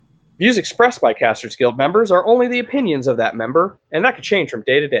Views expressed by Casters Guild members are only the opinions of that member, and that could change from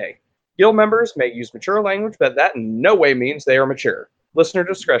day to day. Guild members may use mature language, but that in no way means they are mature. Listener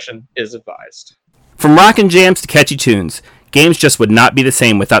discretion is advised. From rockin' jams to catchy tunes, games just would not be the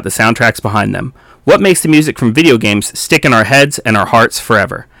same without the soundtracks behind them. What makes the music from video games stick in our heads and our hearts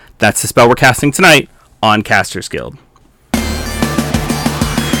forever? That's the spell we're casting tonight on Casters Guild.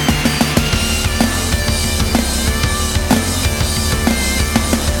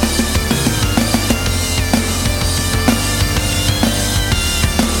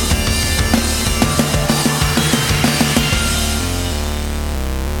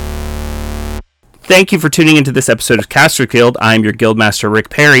 Thank you for tuning into this episode of Casters Guild. I am your Guildmaster, Rick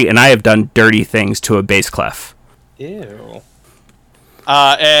Perry, and I have done dirty things to a bass clef. Ew.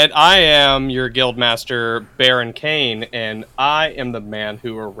 And I am your Guildmaster, Baron Kane, and I am the man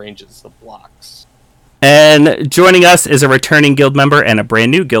who arranges the blocks. And joining us is a returning guild member and a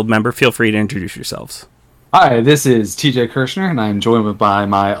brand new guild member. Feel free to introduce yourselves. Hi, this is TJ Kirshner, and I'm joined by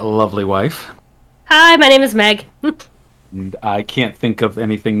my lovely wife. Hi, my name is Meg. And I can't think of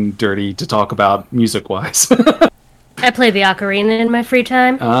anything dirty to talk about music-wise. I play the ocarina in my free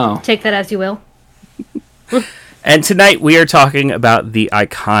time. Oh. Take that as you will. And tonight we are talking about the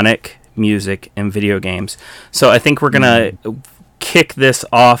iconic music in video games. So I think we're going to kick this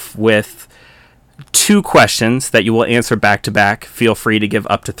off with 2 questions that you will answer back to back. Feel free to give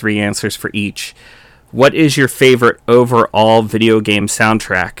up to 3 answers for each. What is your favorite overall video game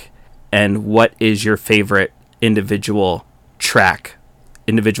soundtrack? And what is your favorite individual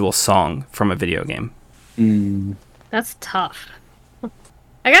song from a video game? That's tough.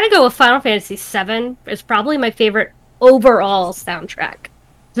 I gotta go with Final Fantasy VII. It's probably my favorite overall soundtrack.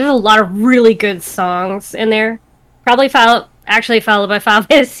 There's a lot of really good songs in there. Probably followed by Final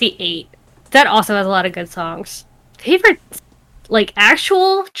Fantasy VIII. That also has a lot of good songs. Favorite,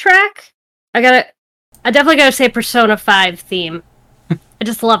 actual track? I definitely gotta say Persona 5 theme. I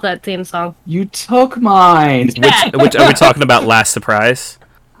just love that theme song. You took mine! Which are we talking about? Last Surprise?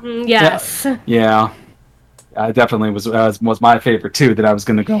 Yes. Yeah. Definitely was my favorite, too, that I was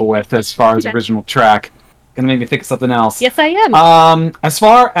going to go with as far as original track. Gonna make me think of something else. Yes, I am. As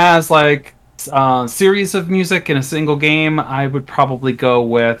far as, series of music in a single game, I would probably go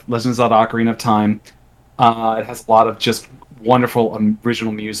with Legend of Zelda Ocarina of Time. It has a lot of just wonderful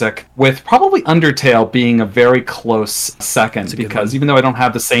original music, with probably Undertale being a very close second, because even though I don't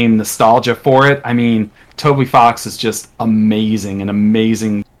have the same nostalgia for it, I mean, Toby Fox is just an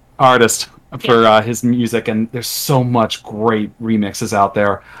amazing artist for his music, and there's so much great remixes out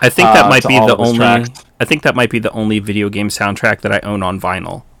there. I think that might be the only tracks. I think that might be the only video game soundtrack that I own on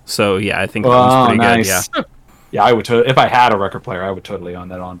vinyl. So yeah, I think that one's pretty nice. Good. Yeah, I would if I had a record player, I would totally own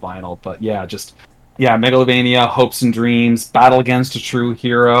that on vinyl. But yeah, Megalovania, Hopes and Dreams, Battle Against a True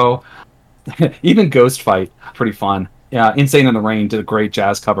Hero, even Ghost Fight, pretty fun. Yeah, Insane in the Rain did a great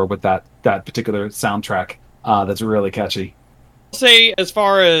jazz cover with that particular soundtrack. That's really catchy. I'll say, as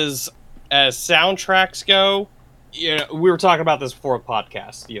far as soundtracks go, we were talking about this before the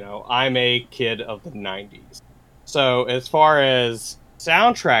podcast. I'm a kid of the 90s. So as far as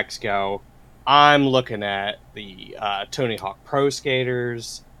soundtracks go, I'm looking at the Tony Hawk Pro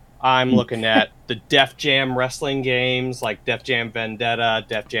Skaters. I'm looking at the Def Jam wrestling games, like Def Jam Vendetta,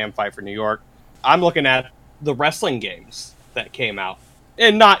 Def Jam Fight for New York. I'm looking at the wrestling games that came out.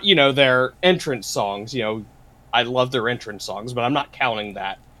 And not, their entrance songs. I love their entrance songs, but I'm not counting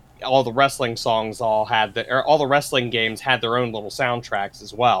that. All the wrestling songs all the wrestling games had their own little soundtracks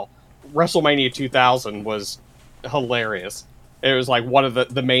as well. WrestleMania 2000 was hilarious. It was like one of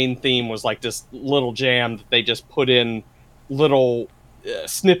the main theme was like this little jam that they just put in little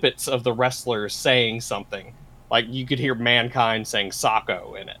snippets of the wrestlers saying something. Like you could hear Mankind saying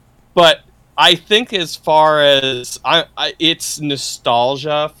Socko in it. But I think as far as it's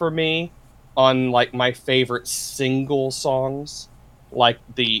nostalgia for me on my favorite single songs, like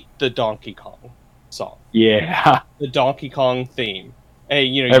the Donkey Kong song. Yeah. The Donkey Kong theme.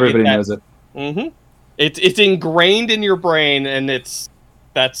 Hey, everybody knows it. Mm-hmm. It's ingrained in your brain, and that's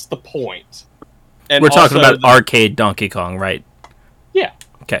the point. And we're talking about arcade Donkey Kong, right? Yeah.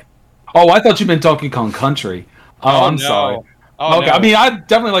 Okay. Oh, I thought you meant Donkey Kong Country. Oh, I'm sorry. Oh, okay. No. I mean, I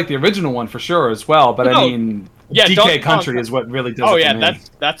definitely like the original one for sure as well, but DK Country is what really does it for me.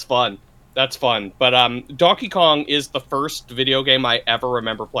 That's fun. That's fun. But Donkey Kong is the first video game I ever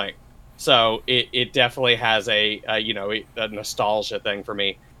remember playing. So it definitely has a nostalgia thing for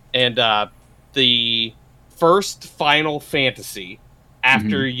me. And the first Final Fantasy,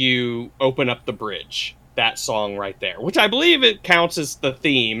 after you open up the bridge, that song right there, which I believe it counts as the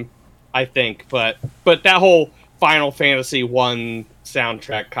theme, I think. But that whole Final Fantasy 1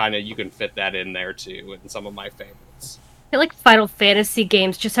 soundtrack, kind of, you can fit that in there too, and some of my favorites. I feel like Final Fantasy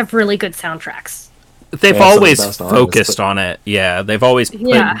games just have really good soundtracks. They've Yeah, some of the always best focused artists, on it. Yeah, they've always put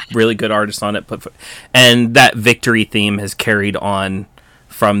Yeah. really good artists on it. And that victory theme has carried on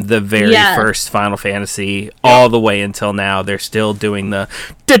from the very Yeah. first Final Fantasy all the way until now. They're still doing the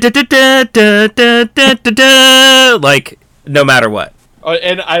da-da-da-da-da-da-da-da-da, like no matter what.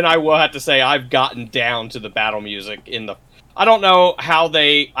 And I will have to say, I've gotten down to the battle music in the. I don't know how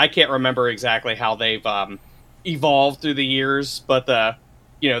I can't remember exactly how they've evolved through the years, but the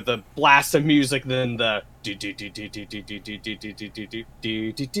blast of music, then the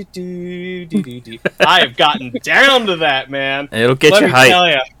I have gotten down to that, man. It'll get Let you me hyped. tell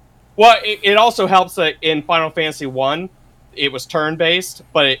ya. Well, it also helps that in Final Fantasy 1, it was turn-based,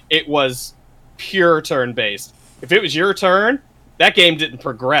 but it was pure turn-based. If it was your turn, that game didn't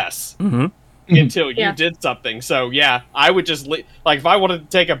progress until you Yeah. did something. So, yeah, I would just like, if I wanted to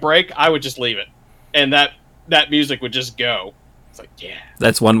take a break, I would just leave it. And that music would just go. It's like, yeah.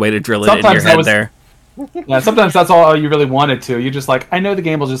 That's one way to drill it in Sometimes your that head was- there. Yeah, sometimes that's all you really wanted to. You're just like, I know the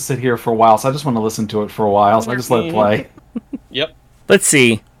game will just sit here for a while, so I just want to listen to it for a while, so I just let it play. Yep. Let's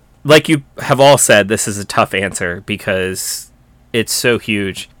see. Like you have all said, this is a tough answer because it's so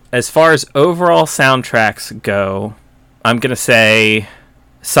huge. As far as overall soundtracks go, I'm going to say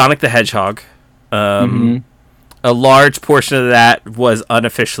Sonic the Hedgehog. A large portion of that was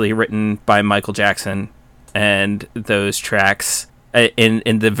unofficially written by Michael Jackson, and those tracks,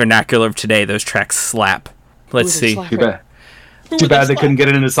 in the vernacular of today, those tracks slap. Let's see. Too bad. Too bad they couldn't get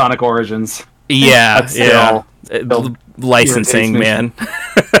it into Sonic Origins. Yeah, That's yeah. still Licensing, irritates me. man.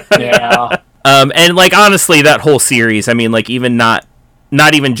 Yeah. And like honestly, that whole series. I mean, like even not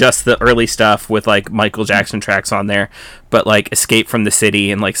even just the early stuff with like Michael Jackson tracks on there, but like Escape from the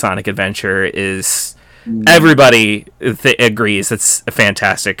City and like Sonic Adventure is everybody agrees it's a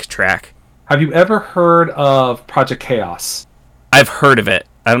fantastic track. Have you ever heard of Project Chaos? I've heard of it.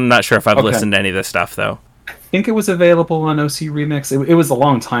 I'm not sure if I've Okay. listened to any of this stuff though. I think it was available on OC Remix. It was a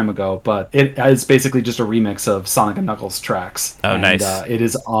long time ago, but it is basically just a remix of Sonic and Knuckles tracks. Oh, And, nice. It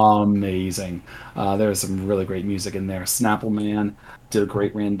is amazing. There's some really great music in there. Snappleman did a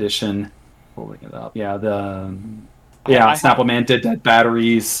great rendition. Pulling it up. Yeah, Snappleman did Dead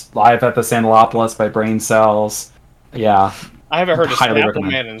Batteries, Live at the Sandalopolis by Brain Cells. Yeah. I haven't heard of Highly Snapple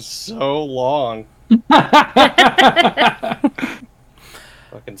recommend. Man in so long.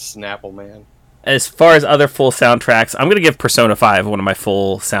 Fucking Snapple Man. As far as other full soundtracks, I'm going to give Persona 5 one of my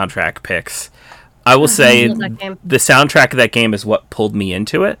full soundtrack picks. I will say love that game. the soundtrack of that game is what pulled me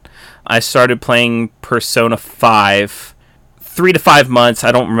into it. I started playing Persona 5 3 to 5 months,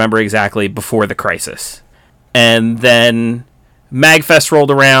 I don't remember exactly, before the crisis. And then MagFest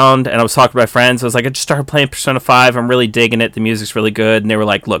rolled around, and I was talking to my friends. I was like, I just started playing Persona 5. I'm really digging it. The music's really good. And they were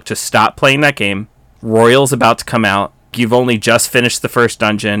like, look, just stop playing that game. Royal's about to come out. You've only just finished the first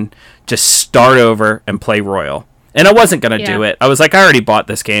dungeon. Just start over and play Royal. And I wasn't going to do it. I was like, I already bought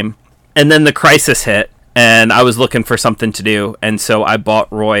this game. And then the crisis hit, and I was looking for something to do. And so I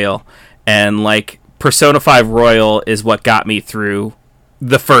bought Royal. And, like, Persona 5 Royal is what got me through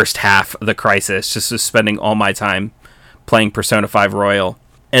the first half of the crisis. Just was spending all my time playing Persona 5 Royal.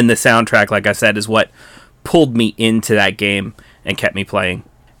 And the soundtrack, like I said, is what pulled me into that game and kept me playing.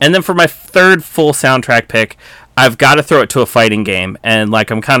 And then for my third full soundtrack pick, I've got to throw it to a fighting game. And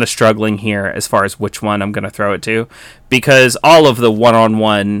like I'm kind of struggling here as far as which one I'm going to throw it to, because all of the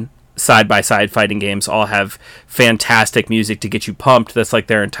one-on-one side-by-side fighting games all have fantastic music to get you pumped. That's like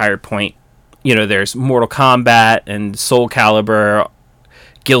their entire point. You know, there's Mortal Kombat and Soul Calibur,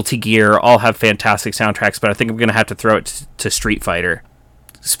 Guilty Gear, all have fantastic soundtracks, but I think I'm going to have to throw it to Street Fighter.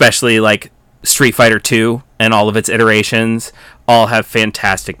 Especially like Street Fighter 2 and all of its iterations all have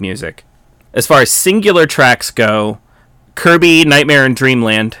fantastic music. As far as singular tracks go, Kirby, Nightmare in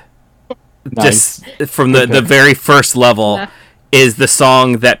Dreamland, Nice. just from the very first level, Yeah. is the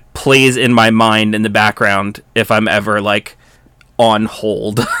song that plays in my mind in the background if I'm ever like on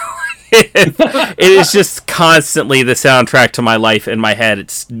hold. It is just constantly the soundtrack to my life in my head.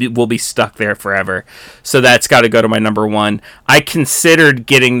 It will be stuck there forever. So that's got to go to my number one. I considered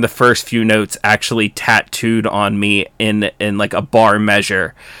getting the first few notes actually tattooed on me in like a bar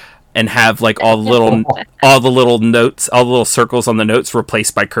measure, and have like all the little notes, all the little circles on the notes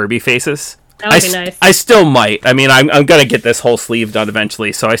replaced by Kirby faces. That would be nice. I still might. I mean, I'm gonna get this whole sleeve done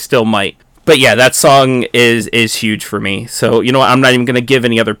eventually, so I still might. But yeah, that song is huge for me. So you know what? I'm not even gonna give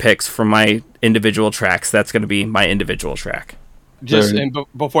any other picks from my individual tracks. That's gonna be my individual track. Just Very- and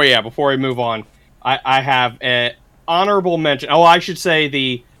before we move on, I have an honorable mention. Oh, I should say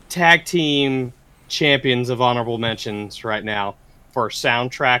the tag team champions of honorable mentions right now. for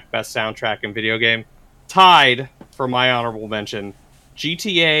soundtrack, best soundtrack in video game, tied for my honorable mention,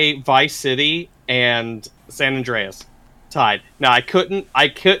 GTA, Vice City, and San Andreas. Tied. Now I couldn't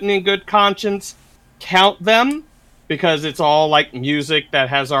in good conscience count them because it's all like music that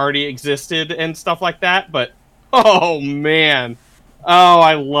has already existed and stuff like that, but oh man. Oh,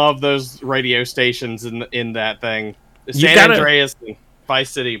 I love those radio stations in that thing. Andreas and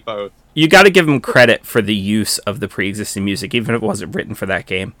Vice City both. You got to give them credit for the use of the pre-existing music, even if it wasn't written for that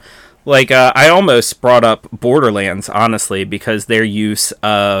game. Like, I almost brought up Borderlands, honestly, because their use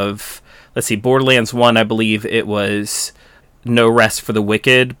of... Let's see, Borderlands 1, I believe it was No Rest for the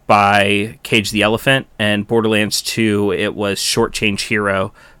Wicked by Cage the Elephant, and Borderlands 2, it was Short-Change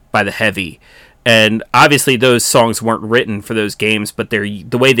Hero by The Heavy. And obviously those songs weren't written for those games, but the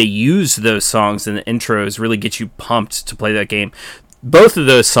way they use those songs in the intros really get you pumped to play that game. Both of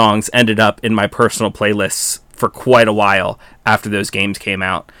those songs ended up in my personal playlists for quite a while after those games came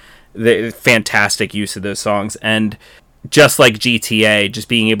out. The fantastic use of those songs. And just like GTA, just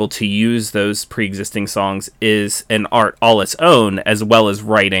being able to use those pre-existing songs is an art all its own, as well as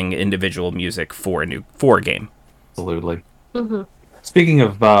writing individual music for a game. Absolutely. Mm-hmm. Speaking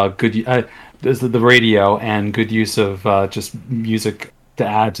of the radio and good use of just music to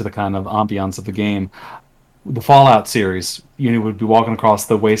add to the kind of ambiance of the game, the Fallout series, you would be walking across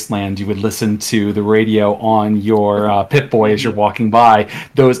the wasteland, you would listen to the radio on your Pip-Boy as you're walking by.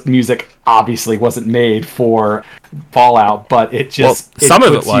 Those music obviously wasn't made for Fallout, but it just some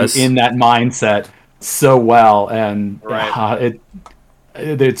of it puts was you in that mindset so well, and right.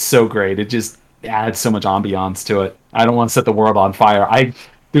 It's so great. It just adds so much ambiance to it. I don't want to set the world on fire.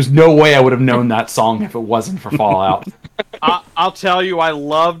 There's no way I would have known that song if it wasn't for Fallout. I'll tell you, I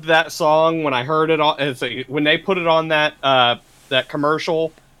loved that song when I heard it when they put it on that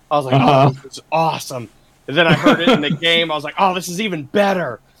commercial. I was like, "Oh, this is awesome!" And then I heard it in the game. I was like, "Oh, this is even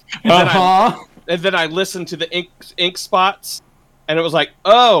better." And then I listened to the ink spots, and it was like,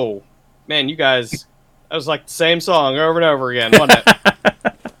 "Oh, man, you guys!" That was like the same song over and over again, wasn't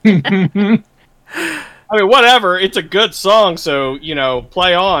it? I mean, whatever. It's a good song, so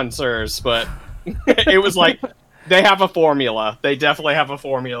play on, sirs. But it was like. They have a formula. They definitely have a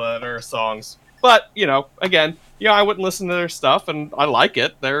formula in their songs. But, again, I wouldn't listen to their stuff, and I like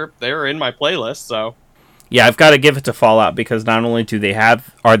it. They're in my playlist, so... Yeah, I've got to give it to Fallout, because not only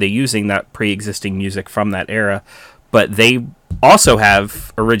are they using that pre-existing music from that era, but they also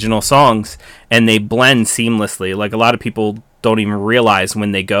have original songs, and they blend seamlessly. Like, a lot of people don't even realize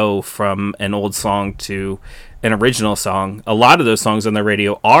when they go from an old song to an original song. A lot of those songs on the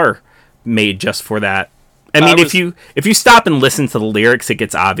radio are made just for that. I mean, if you stop and listen to the lyrics, it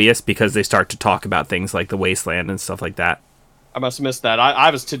gets obvious because they start to talk about things like the wasteland and stuff like that. I must have missed that.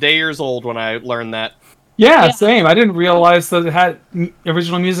 I was today years old when I learned that. Yeah, same. I didn't realize that it had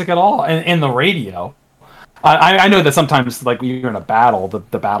original music at all in the radio. I know that sometimes, like, when you're in a battle,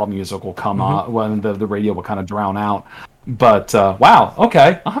 the battle music will come on when the radio will kind of drown out. But, wow,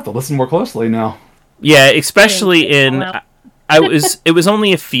 okay. I'll have to listen more closely now. Yeah, especially in... it was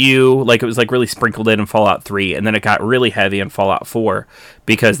only a few, like, it was like really sprinkled in Fallout 3, and then it got really heavy in Fallout 4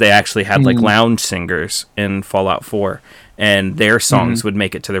 because they actually had like lounge singers in Fallout 4, and their songs would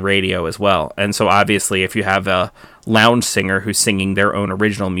make it to the radio as well. And so obviously if you have a lounge singer who's singing their own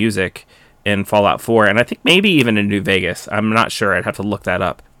original music in Fallout 4, and I think maybe even in New Vegas, I'm not sure, I'd have to look that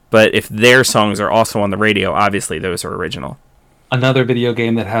up, but if their songs are also on the radio, obviously those are original. Another video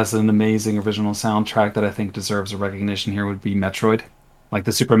game that has an amazing original soundtrack that I think deserves a recognition here would be Metroid. Like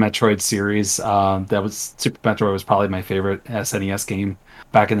the Super Metroid series, Super Metroid was probably my favorite SNES game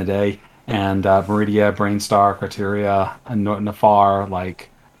back in the day. And Meridia, Brainstar, Criteria, and Nafar, like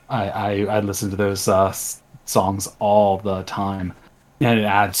I listen to those songs all the time. And it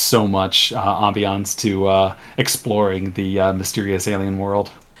adds so much ambiance to exploring the mysterious alien world.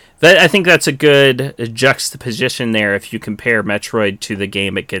 I think that's a good juxtaposition there. If you compare Metroid to the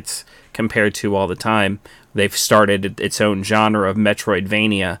game it gets compared to all the time, they've started its own genre of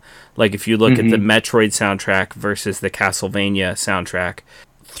Metroidvania. Like if you look at the Metroid soundtrack versus the Castlevania soundtrack,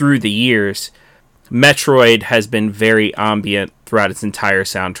 through the years, Metroid has been very ambient throughout its entire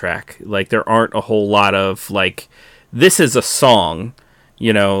soundtrack. Like there aren't a whole lot of like, this is a song,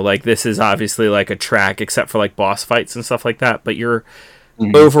 like this is obviously like a track, except for like boss fights and stuff like that. But you're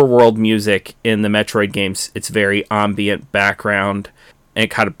overworld music in the Metroid games, it's very ambient background, and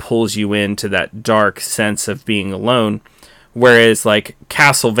it kind of pulls you into that dark sense of being alone. Whereas like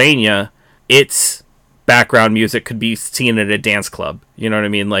Castlevania, its background music could be seen at a dance club. You know what I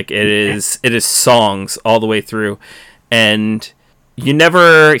mean? Like it is songs all the way through. And you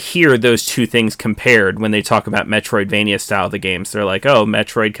never hear those two things compared when they talk about Metroidvania style of the games. They're like, oh,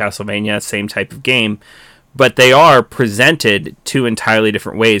 Metroid, Castlevania, same type of game. But they are presented two entirely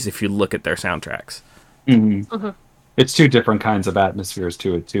different ways if you look at their soundtracks. It's two different kinds of atmospheres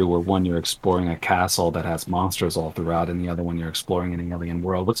to it too, where one you're exploring a castle that has monsters all throughout, and the other one you're exploring an alien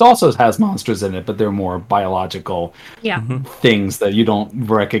world, which also has monsters in it, but they're more biological things that you don't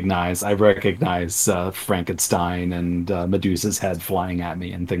recognize. I recognize Frankenstein and Medusa's head flying at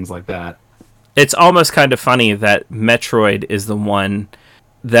me and things like that. It's almost kind of funny that Metroid is the one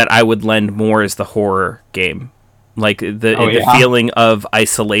that I would lend more as the horror game. Like the feeling of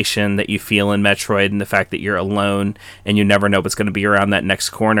isolation that you feel in Metroid, and the fact that you're alone and you never know what's going to be around that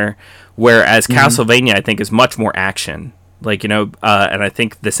next corner. Whereas Castlevania, I think, is much more action. Like, and I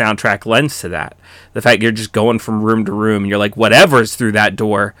think the soundtrack lends to that. The fact you're just going from room to room, and you're like, whatever's through that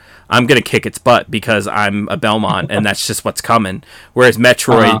door, I'm going to kick its butt because I'm a Belmont, and that's just what's coming. Whereas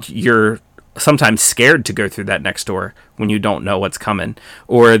Metroid, you're sometimes scared to go through that next door when you don't know what's coming,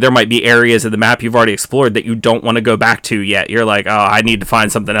 or there might be areas of the map you've already explored that you don't want to go back to yet. You're like, oh, I need to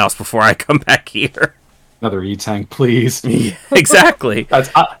find something else before I come back here. Another E-Tank, please. Yeah, exactly. That's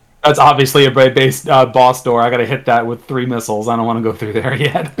obviously a base boss door. I gotta hit that with 3 missiles. I don't want to go through there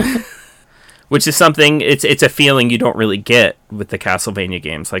yet. Which is something, it's a feeling you don't really get with the Castlevania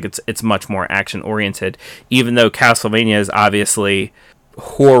games. Like, it's much more action oriented, even though Castlevania is obviously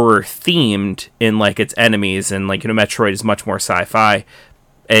horror themed in like its enemies, and like, Metroid is much more sci-fi.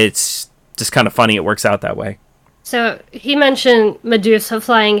 It's just kind of funny it works out that way. So he mentioned Medusa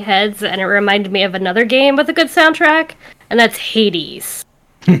flying heads, and it reminded me of another game with a good soundtrack, and that's Hades.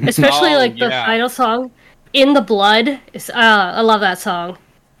 Especially the final song, "In the Blood." I love that song.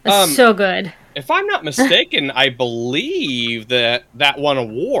 It's so good. If I'm not mistaken, I believe that won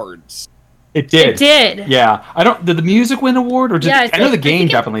awards. It did. It did. Yeah. Did the music win an award, or did I know the game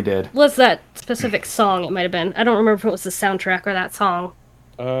definitely did. Was that specific song? It might have been. I don't remember if it was the soundtrack or that song.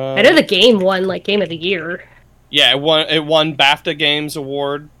 I know the game won like Game of the Year. Yeah, it won BAFTA Games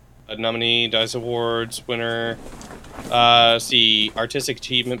Award, a nominee, DICE Awards winner. See, Artistic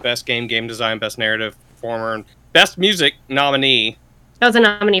Achievement, Best Game, Game Design, Best Narrative, Performer, and Best Music nominee. That was a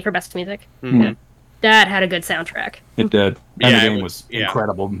nominee for Best Music. Mm-hmm. Yeah. That had a good soundtrack. It did. And the game was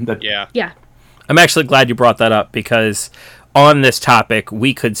incredible. Yeah. I'm actually glad you brought that up, because on this topic,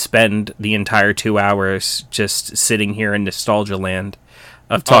 we could spend the entire 2 hours just sitting here in nostalgia land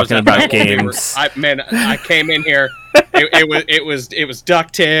of talking about games. I came in here. It was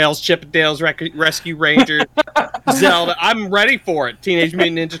DuckTales, Chippendales Rescue Rangers, Zelda. I'm ready for it. Teenage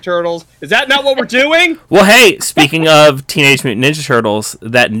Mutant Ninja Turtles. Is that not what we're doing? Well, hey, speaking of Teenage Mutant Ninja Turtles,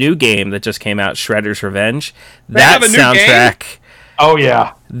 that new game that just came out, Shredder's Revenge, that soundtrack. Oh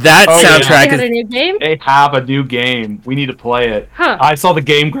yeah, that soundtrack. They have a new game? They have a new game. We need to play it. Huh. I saw the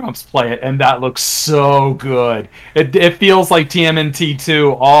Game Grumps play it, and that looks so good. It feels like TMNT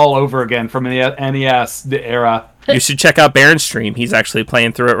 2 all over again from the NES era. You should check out Baron's stream. He's actually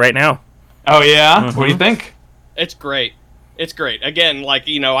playing through it right now. Oh yeah? What do you think? It's great. It's great. Again, like,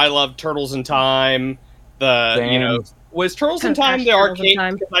 I love Turtles in Time. Was Turtles in Time the arcade?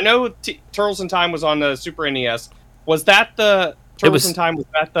 I know Turtles in Time was on the Super NES. Was that the Turtles in Time? Was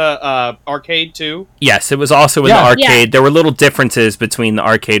that the arcade too? Yes, it was also in the arcade. Yeah. There were little differences between the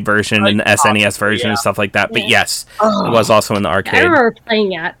arcade version and the SNES version and stuff like that. But yes, it was also in the arcade. I remember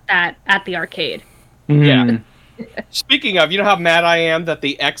playing at the arcade. Mm-hmm. Yeah. Speaking of, you know how mad I am that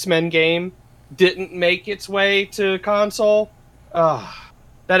the X-Men game didn't make its way to console? That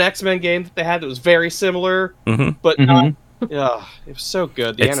X-Men game that they had that was very similar, but not, it was so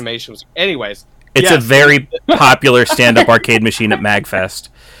good. The animation was... Anyways. It's a very popular stand-up arcade machine at MagFest.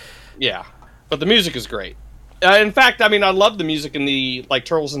 Yeah, but the music is great. In fact, I love the music in the, like,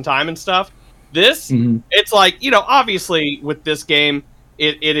 Turtles in Time and stuff. This, it's like, obviously with this game,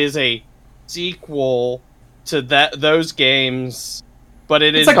 it is a sequel to those games, but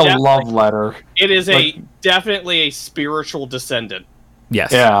it's like a love letter. It is definitely a spiritual descendant.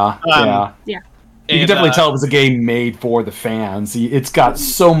 Yes. Yeah. Yeah. You can definitely tell it was a game made for the fans. It's got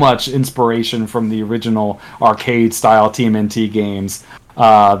so much inspiration from the original arcade-style TMNT games.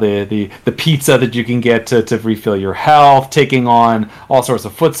 The pizza that you can get to refill your health, taking on all sorts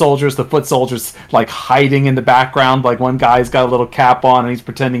of foot soldiers. The foot soldiers, like, hiding in the background. Like, one guy's got a little cap on, and he's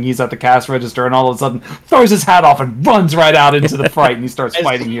pretending he's at the cash register, and all of a sudden throws his hat off and runs right out into the fight, and he starts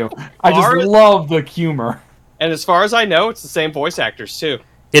fighting you. I just love the humor. And as far as I know, it's the same voice actors, too.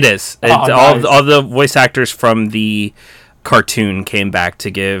 It is. Nice. All the voice actors from the cartoon came back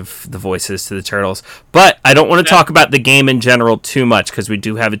to give the voices to the Turtles. But I don't want to talk about the game in general too much, because we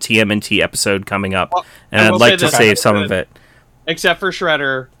do have a TMNT episode coming up, and I'd like to save some of it. Except for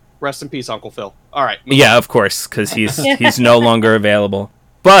Shredder. Rest in peace, Uncle Phil. All right. Yeah, of course, because he's no longer available.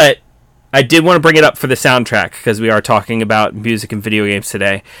 But I did want to bring it up for the soundtrack, because we are talking about music and video games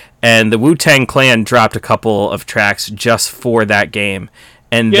today. And the Wu-Tang Clan dropped a couple of tracks just for that game.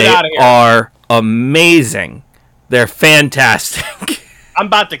 And Get they outta here. are amazing. They're fantastic. I'm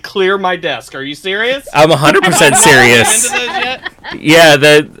about to clear my desk. Are you serious? I'm 100% serious. Into those yet? Yeah,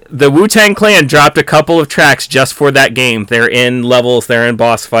 the Wu-Tang Clan dropped a couple of tracks just for that game. They're in levels, they're in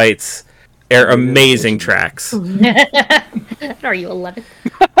boss fights. They're amazing tracks. Are you 11?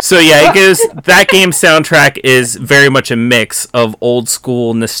 So yeah, it goes. That game soundtrack is very much a mix of old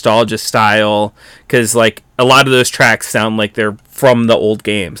school nostalgia style, because like a lot of those tracks sound like they're from the old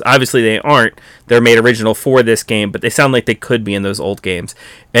games. Obviously they aren't. They're made original for this game, but they sound like they could be in those old games.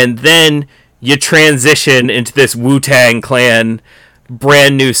 And then you transition into this Wu-Tang Clan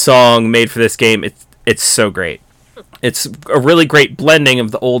brand new song made for this game. It's so great. It's a really great blending of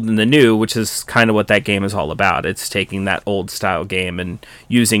the old and the new, which is kind of what that game is all about. It's taking that old style game and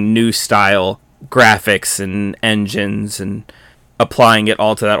using new style graphics and engines and applying it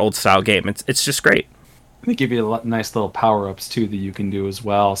all to that old style game. It's just great. They give you nice little power-ups too that you can do as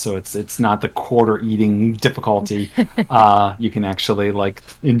well. So it's not the quarter-eating difficulty. You can actually like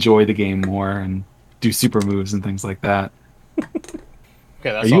enjoy the game more and do super moves and things like that. Okay,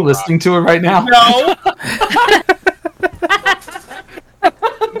 that's Are you all listening to it right now? No.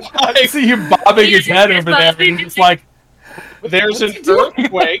 I see you bobbing his head over there, and he's just like, There's an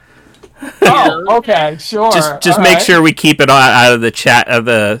earthquake. "Oh, okay, sure." Just all make right." sure we keep it out of the chat of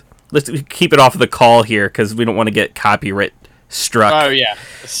the. Let's keep it off of the call here, because we don't want to get copyright struck. Oh yeah,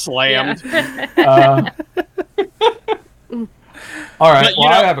 slammed. All right. But, you Well,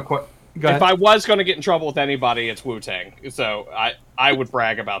 know, I have a question. Go ahead. If I was going to get in trouble with anybody, it's Wu-Tang. So I would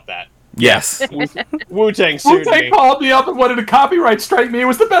brag about that. Yes. Wu-Tang sued Wu-Tang me. called me up and wanted to copyright strike me. It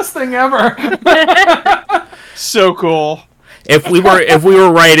was the best thing ever. So cool. If we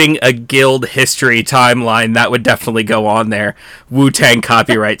were writing a guild history timeline, that would definitely go on there. Wu-Tang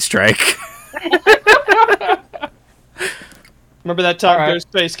copyright strike. Remember that time All right.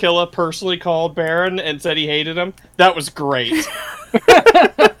 Ghostface Killah personally called Baron and said he hated him? That was great.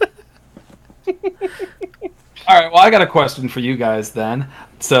 All right. Well, I got a question for you guys then.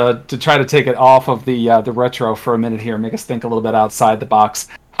 So to try to take it off of the retro for a minute here, make us think a little bit outside the box.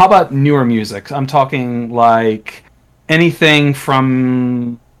 How about newer music? I'm talking like anything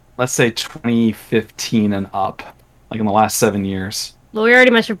from, let's say, 2015 and up, like in the last 7 years. Well, we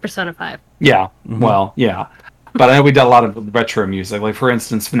already mentioned Persona 5. Yeah. Well, yeah. But I know we did a lot of retro music. Like, for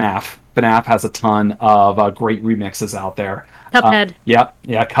instance, FNAF. FNAF has a ton of great remixes out there. Cuphead. Yeah.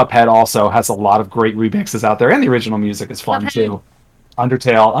 Cuphead also has a lot of great remixes out there, and the original music is fun Cuphead. too.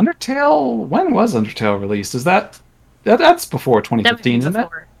 Undertale. When was Undertale released? Is that's before 2015, isn't it?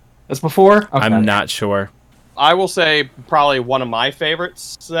 Before. That's before. Okay. I'm not sure. I will say probably one of my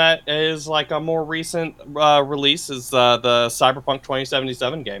favorites that is like a more recent release is the Cyberpunk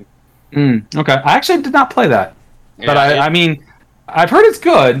 2077 game. Okay, I actually did not play that, but Yeah, I mean, I've heard it's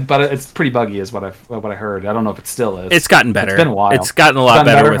good, but it's pretty buggy, is what I heard. I don't know if it still is. It's gotten better. It's been a while. It's gotten a lot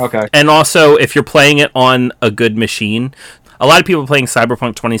Gotten better. better? Okay. And also, if you're playing it on a good machine, a lot of people are playing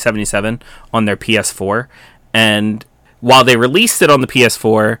Cyberpunk 2077 on their PS4, and while they released it on the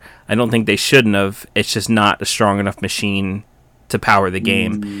PS4, I don't think they shouldn't have. It's just not a strong enough machine to power the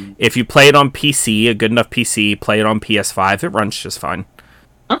game. If you play it on PC, a good enough PC, play it on PS5, it runs just fine.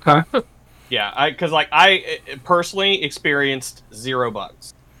 Okay. Yeah, because I personally experienced 0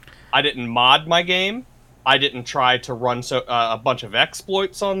 bugs. I didn't mod my game. I didn't try to run a bunch of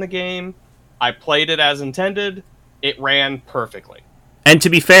exploits on the game. I played it as intended. It ran perfectly. And to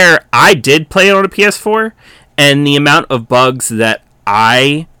be fair, I did play it on a PS4, and the amount of bugs that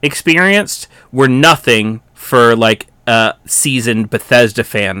I experienced were nothing for like a seasoned Bethesda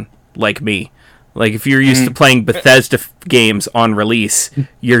fan like me. Like, if you're used to playing Bethesda games on release,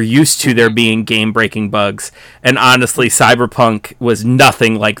 you're used to there being game-breaking bugs. And honestly, Cyberpunk was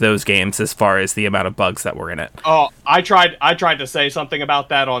nothing like those games as far as the amount of bugs that were in it. Oh, I tried to say something about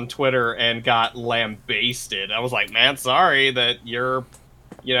that on Twitter and got lambasted. I was like, man, sorry that you're,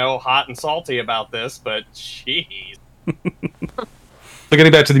 hot and salty about this, but jeez. So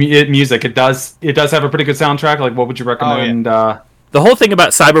getting back to the music, it does have a pretty good soundtrack. Like, what would you recommend? The whole thing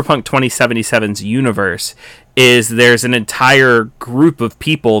about Cyberpunk 2077's universe is there's an entire group of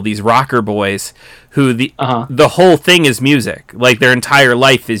people, these rocker boys, who the whole thing is music. Like, their entire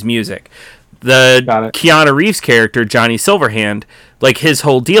life is music. The Keanu Reeves character, Johnny Silverhand, like, his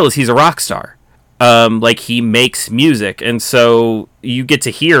whole deal is he's a rock star. Like, he makes music, and so you get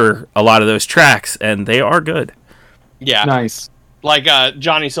to hear a lot of those tracks, and they are good. Yeah. Nice. Like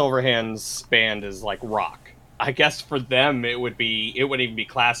Johnny Silverhand's band is like rock. I guess for them it wouldn't even be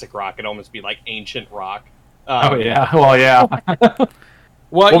classic rock. It'd almost be like ancient rock. Oh yeah, well yeah.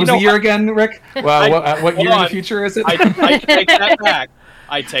 Well, What was the year again, Rick? Well, what year in on. the future is it? I take that back.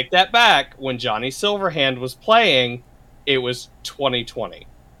 I take that back. When Johnny Silverhand was playing, it was 2020.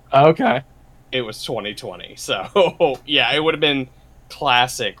 Okay. It was 2020. So yeah, it would have been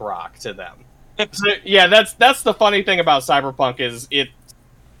classic rock to them. So, yeah, that's the funny thing about Cyberpunk is it's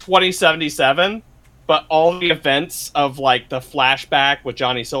 2077, but all the events of like the flashback with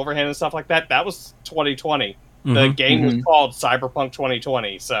Johnny Silverhand and stuff like that was 2020. The game was called Cyberpunk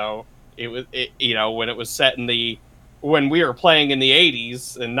 2020, so it was when it was set when we were playing in the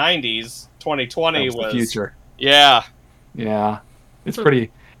 80s and 90s, 2020 was the future. Yeah. Yeah, it's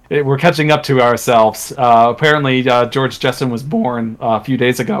pretty. We're catching up to ourselves. Apparently, George Jetson was born a few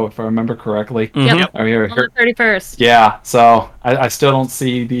days ago, if I remember correctly. Yep. Oh, here. On the 31st. Yeah, so I still don't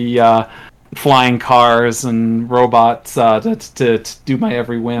see the flying cars and robots to do my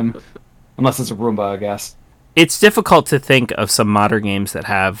every whim, unless it's a Roomba, I guess. It's difficult to think of some modern games that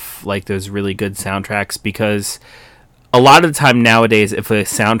have like those really good soundtracks because a lot of the time nowadays, if a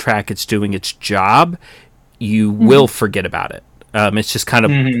soundtrack is doing its job, you will forget about it. It's just kind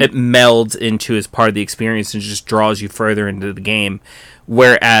of it melds into as part of the experience and just draws you further into the game.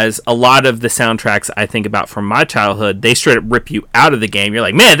 Whereas a lot of the soundtracks I think about from my childhood, they straight up rip you out of the game. You're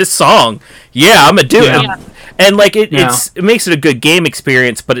like, man, this song, yeah, I'm gonna do it. And like it makes it a good game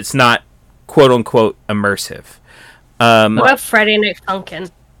experience, but it's not quote unquote immersive. What about Friday Night Funkin'?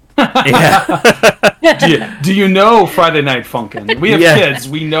 Yeah. Do you know Friday Night Funkin'? We have kids.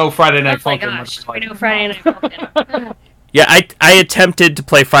 We know Friday Night Oh my Funkin'. gosh, I know Friday Night Funkin'. Yeah, I attempted to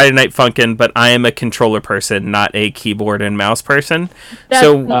play Friday Night Funkin', but I am a controller person, not a keyboard and mouse person.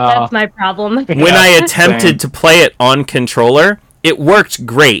 That's my problem. When I attempted to play it on controller, it worked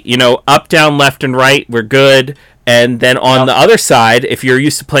great. Up, down, left, and right were good. And then on the other side, if you're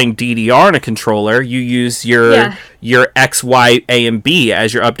used to playing DDR on a controller, you use your X, Y, A, and B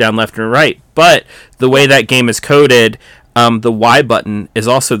as your up, down, left, and right. But the way that game is coded, the Y button is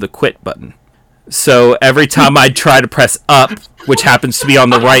also the quit button. So every time I try to press up, which happens to be on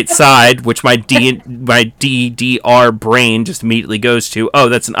the right side, which my DDR brain just immediately goes to, oh,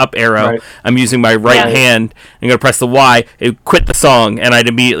 that's an up arrow. Right. I'm using my right hand. I'm going to press the Y. It quit the song, and I'd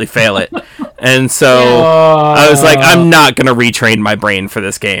immediately fail it. And so I was like, I'm not going to retrain my brain for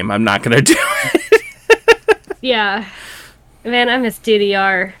this game. I'm not going to do it. Yeah. Man, I miss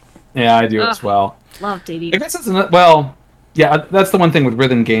DDR. Yeah, I do as well. Love DDR. I guess it's yeah, that's the one thing with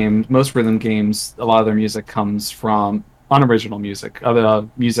rhythm games. Most rhythm games, a lot of their music comes from unoriginal music. Other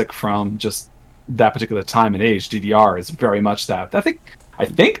music from just that particular time and age. DDR is very much that. I think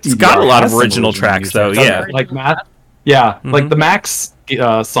DDR it's got a lot of original tracks, though. Yeah, like Matt. Yeah, like the Max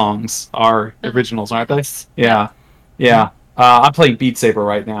songs are originals, aren't they? Yeah. I'm playing Beat Saber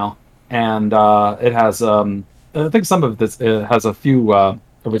right now, and it has I think some of this has a few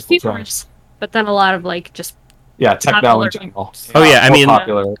original tracks, but then a lot of like just. Yeah, techno in general. Oh yeah, I mean,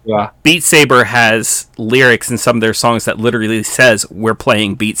 popular. Yeah. Beat Saber has lyrics in some of their songs that literally says "We're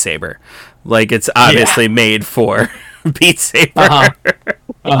playing Beat Saber," like it's obviously made for Beat Saber.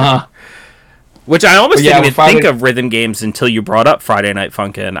 Which I almost didn't even think of rhythm games until you brought up Friday Night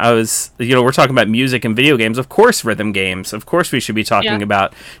Funkin'. I was, we're talking about music and video games. Of course, rhythm games. Of course, we should be talking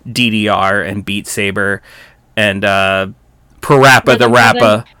about DDR and Beat Saber and Parappa the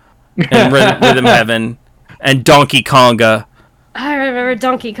Rappa and Rhythm Heaven. And Donkey Konga. I remember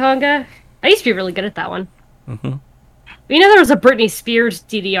Donkey Konga. I used to be really good at that one. Mm-hmm. There was a Britney Spears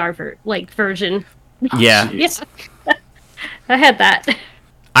DDR version. Yeah. Yes. I had that.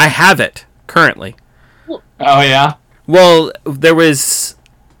 I have it currently. Oh yeah. Well, there was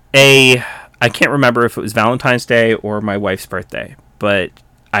I can't remember if it was Valentine's Day or my wife's birthday, but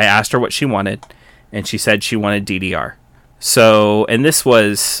I asked her what she wanted, and she said she wanted DDR. So, and this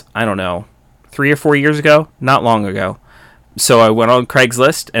was, I don't know, 3 or 4 years ago, not long ago. So I went on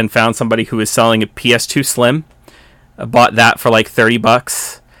Craigslist and found somebody who was selling a PS2 Slim. I bought that for like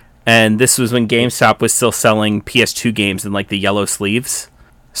 $30, and this was when GameStop was still selling PS2 games in like the yellow sleeves.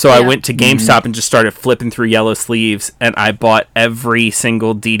 So I went to GameStop and just started flipping through yellow sleeves, and I bought every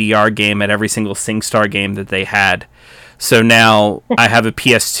single DDR game and every single SingStar game that they had. So now I have a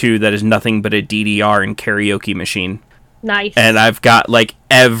PS2 that is nothing but a DDR and karaoke machine. Nice. And I've got like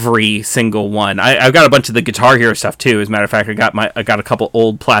every single one. I've got a bunch of the Guitar Hero stuff too. As a matter of fact, I got a couple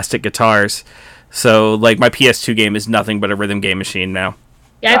old plastic guitars. So like my PS2 game is nothing but a rhythm game machine now.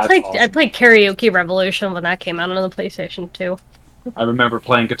 Yeah, I played Karaoke Revolution when that came out on the PlayStation 2. I remember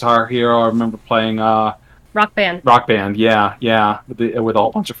playing Guitar Hero. I remember playing Rock Band. Rock Band, yeah. With a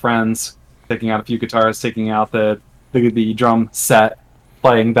whole bunch of friends, taking out a few guitars, taking out the drum set,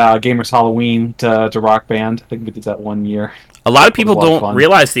 playing the Gamers Halloween to Rock Band. I think we did that one year. A lot of people don't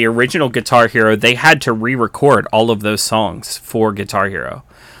realize the original Guitar Hero, they had to re-record all of those songs for Guitar Hero.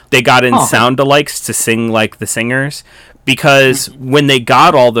 They got in sound-alikes to sing like the singers, because when they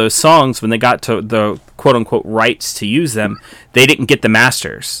got all those songs, when they got to the quote-unquote rights to use them, they didn't get the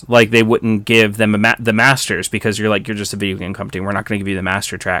masters. Like, they wouldn't give them the masters, because you're just a video game company. We're not going to give you the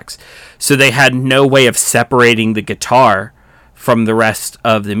master tracks. So they had no way of separating the guitar from the rest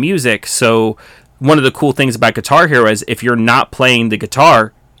of the music. So one of the cool things about Guitar Hero is if you're not playing the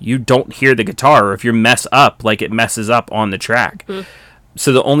guitar, you don't hear the guitar. Or if you mess up, like, it messes up on the track.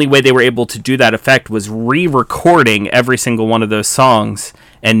 So the only way they were able to do that effect was re-recording every single one of those songs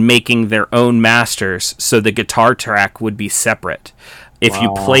and making their own masters, so the guitar track would be separate. If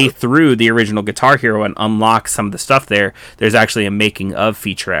you play through the original Guitar Hero and unlock some of the stuff there's actually a making of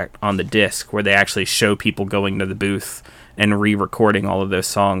featurette on the disc where they actually show people going to the booth and re-recording all of those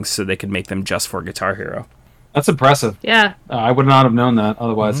songs so they could make them just for Guitar Hero. That's impressive. Yeah. I would not have known that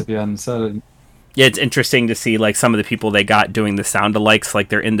otherwise if you hadn't said it. Yeah, it's interesting to see, like, some of the people they got doing the sound-alikes, like,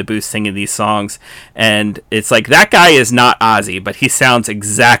 they're in the booth singing these songs, and it's like, that guy is not Ozzy, but he sounds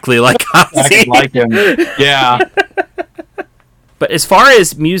exactly like Ozzy. Like him. Yeah. But as far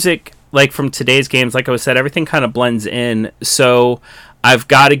as music, like, from today's games, like I said, everything kind of blends in, so I've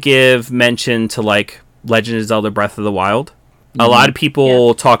got to give mention to, like, Legend of Zelda Breath of the Wild. A lot of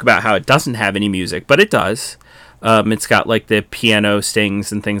people talk about how it doesn't have any music, but it does. It's got like the piano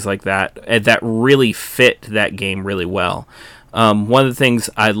stings and things like that that really fit that game really well. One of the things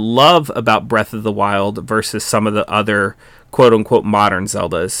I love about Breath of the Wild versus some of the other quote-unquote modern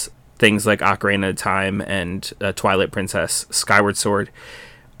Zeldas, things like Ocarina of Time and Twilight Princess, Skyward Sword,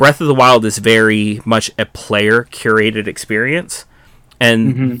 Breath of the Wild is very much a player-curated experience,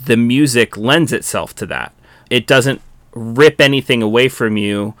 and the music lends itself to that. It doesn't rip anything away from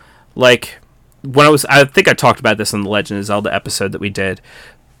you. Like, I think I talked about this in the Legend of Zelda episode that we did,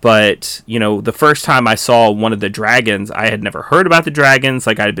 but, you know, the first time I saw one of the dragons, I had never heard about the dragons,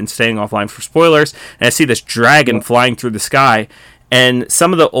 like, I had been staying offline for spoilers, and I see this dragon flying through the sky, and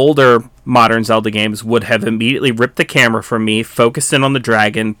some of the older modern Zelda games would have immediately ripped the camera from me, focused in on the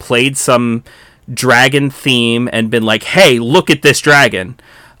dragon, played some dragon theme, and been like, hey, look at this dragon.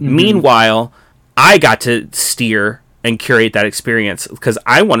 Meanwhile, I got to steer and curate that experience because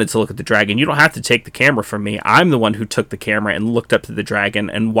I wanted to look at the dragon. You don't have to take the camera from me. I'm the one who took the camera and looked up to the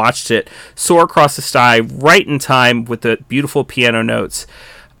dragon and watched it soar across the sky right in time with the beautiful piano notes.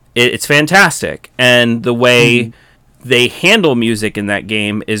 It's fantastic. And the way they handle music in that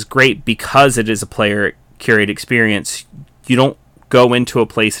game is great because it is a player curated experience. You don't go into a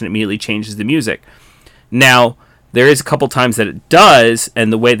place and immediately changes the music. Now, there is a couple times that it does,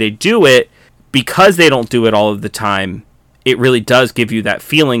 and the way they do it, because they don't do it all of the time, it really does give you that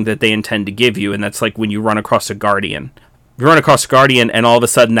feeling that they intend to give you, and that's like when you run across a Guardian. You run across a Guardian, and all of a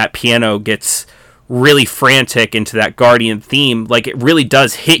sudden that piano gets really frantic into that Guardian theme. Like, it really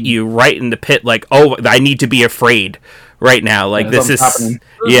does hit you right in the pit, like, oh, I need to be afraid right now. Like, this is... happening.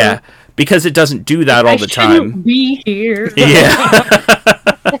 Yeah, because it doesn't do that all the time. I shouldn't be here.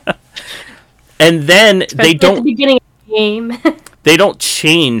 Yeah. And then they don't... At the beginning of the game. They don't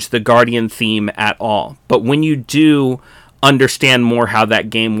change the Guardian theme at all. But when you do understand more how that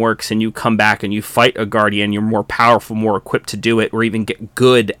game works and you come back and you fight a Guardian, you're more powerful, more equipped to do it, or even get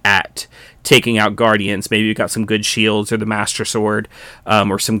good at taking out Guardians. Maybe you've got some good shields or the Master Sword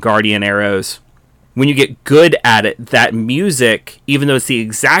or some Guardian arrows. When you get good at it, that music, even though it's the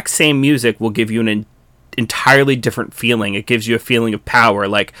exact same music, will give you an entirely different feeling. It gives you a feeling of power,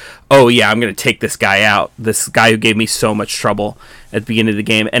 like, oh yeah, I'm going to take this guy out, this guy who gave me so much trouble at the beginning of the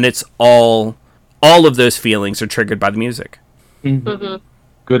game. And it's all of those feelings are triggered by the music.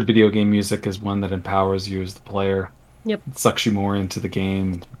 Good video game music is one that empowers you as the player. Yep. It sucks you more into the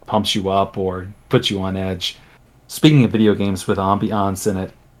game, pumps you up, or puts you on edge. Speaking of video games with ambiance in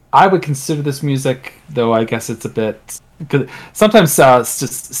it, I would consider this music, though I guess it's a bit... Sometimes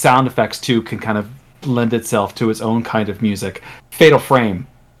just sound effects too can kind of lend itself to its own kind of music. Fatal Frame.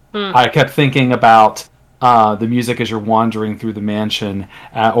 I kept thinking about the music as you're wandering through the mansion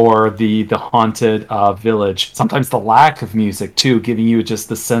or the haunted village. Sometimes the lack of music too, giving you just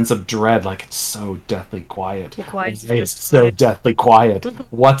the sense of dread, like it's so deathly quiet. It's so deathly quiet.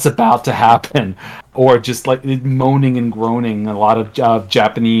 What's about to happen? Or just like moaning and groaning. A lot of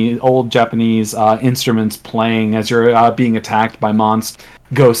old Japanese instruments playing as you're being attacked by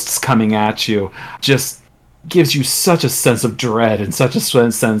ghosts coming at you. Just gives you such a sense of dread and such a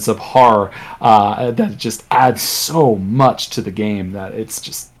sense of horror that it just adds so much to the game that it's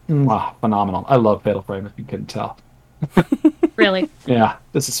just phenomenal. I love Fatal Frame, if you couldn't tell. Really? Yeah,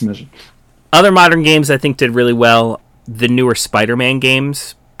 this is smidgen. Other modern games I think did really well. The newer Spider-Man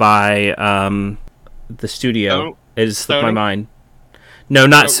games by the studio. It just slipped my mind. No,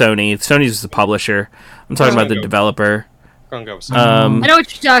 not Sony. Sony's the publisher. I'm talking about the developer. Gonna go with I know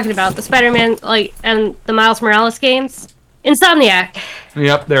what you're talking about. The Spider-Man, and the Miles Morales games. Insomniac.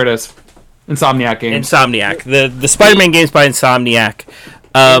 Yep, there it is. Insomniac games. Insomniac. The Spider-Man games by Insomniac.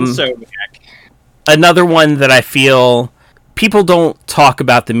 Insomniac. Another one that I feel people don't talk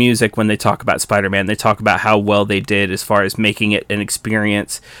about the music when they talk about Spider-Man. They talk about how well they did as far as making it an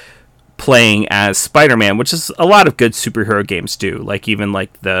experience playing as Spider-Man, which is a lot of good superhero games do. Like even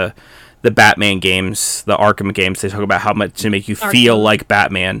like the Batman games, the Arkham games, they talk about how much to make you feel like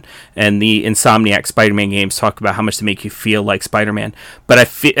Batman, and the Insomniac Spider-Man games talk about how much to make you feel like Spider-Man. But I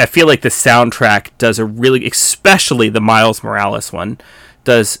feel like the soundtrack does a really, especially the Miles Morales one,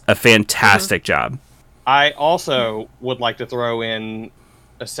 does a fantastic job. I also would like to throw in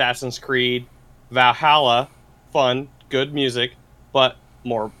Assassin's Creed Valhalla, fun, good music, but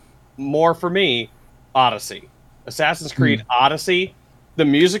more for me, Odyssey. Assassin's Creed Odyssey, the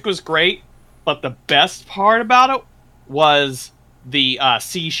music was great, but the best part about it was the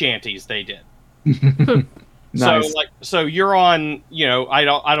sea shanties they did. Nice. So you're on, I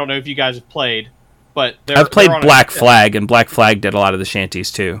don't know if you guys have played, but I've played Black Flag, and Black Flag did a lot of the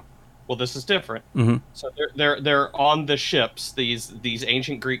shanties too. Well, this is different. Mm-hmm. So they're on the ships, these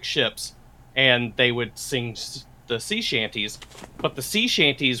ancient Greek ships, and they would sing the sea shanties, but the sea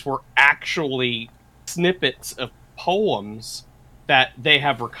shanties were actually snippets of poems that they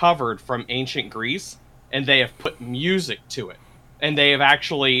have recovered from ancient Greece, and they have put music to it, and they have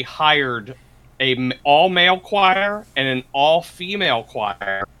actually hired a all-male choir and an all-female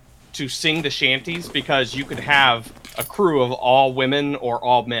choir to sing the shanties, because you could have a crew of all women or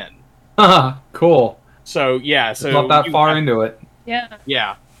all men. Cool. So yeah, so not that far into it.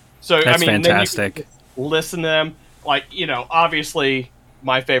 Yeah. So That's I mean, fantastic. Then you listen to them, obviously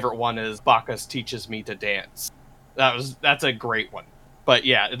my favorite one is Bacchus Teaches Me to Dance. That's a great one. But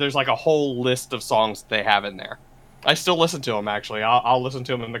yeah, there's like a whole list of songs they have in there. I still listen to them, actually. I'll listen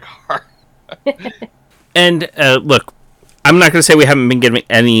to them in the car. And look, I'm not going to say we haven't been giving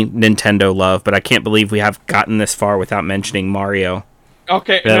any Nintendo love, but I can't believe we have gotten this far without mentioning Mario.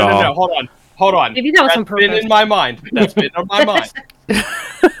 Okay, no, hold on. Maybe that was on That's been purpose. in my mind. That's been in my mind.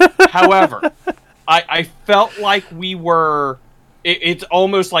 However, I felt like we were... It's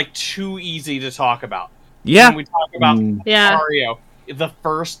almost like too easy to talk about. Yeah. When we talk about Yeah. Mario, the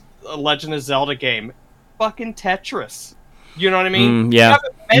first Legend of Zelda game, fucking Tetris. You know what I mean? Yeah. I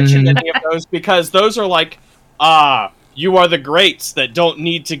haven't mentioned any of those because those are like, you are the greats that don't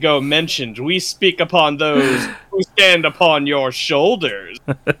need to go mentioned. We speak upon those who stand upon your shoulders.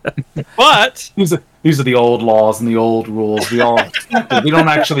 But These are the old laws and the old rules. We don't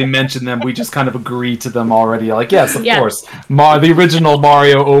actually mention them. We just kind of agree to them already. Like, yes, of course, the original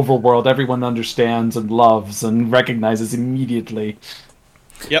Mario overworld, everyone understands and loves and recognizes immediately.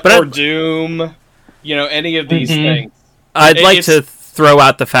 yep, But or Doom, any of these things. I'd like to throw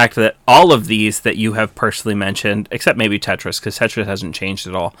out the fact that all of these that you have personally mentioned, except maybe Tetris, because Tetris hasn't changed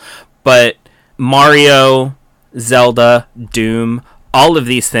at all, but Mario, Zelda, Doom, all of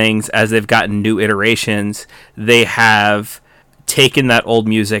these things, as they've gotten new iterations, they have taken that old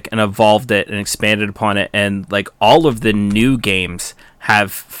music and evolved it and expanded upon it, and like all of the new games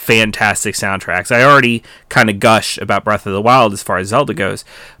have fantastic soundtracks. I already kind of gush about Breath of the Wild as far as Zelda goes,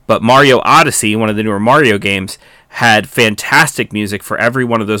 but Mario Odyssey, one of the newer Mario games, had fantastic music for every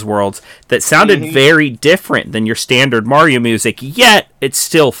one of those worlds that sounded very different than your standard Mario music, yet it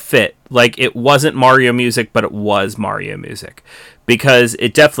still fit. Like, it wasn't Mario music, but it was Mario music. Because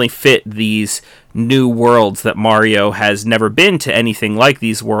it definitely fit these new worlds that Mario has never been to anything like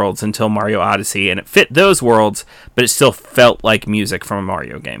these worlds until Mario Odyssey, and it fit those worlds, but it still felt like music from a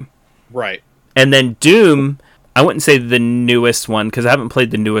Mario game. Right. And then Doom, I wouldn't say the newest one, because I haven't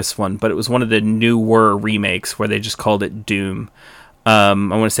played the newest one, but it was one of the newer remakes where they just called it Doom. I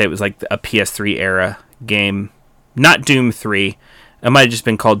want to say it was like a PS3 era game. Not Doom 3. It might have just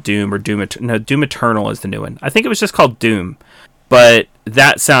been called Doom or Doom Eternal is the new one. I think it was just called Doom. But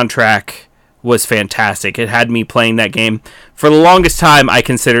that soundtrack was fantastic. It had me playing that game. For the longest time, I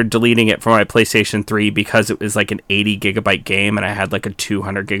considered deleting it from my PlayStation 3 because it was like an 80 gigabyte game and I had like a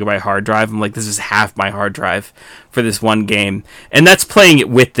 200 gigabyte hard drive. I'm like, this is half my hard drive for this one game. And that's playing it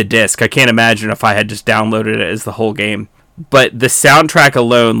with the disc. I can't imagine if I had just downloaded it as the whole game. But the soundtrack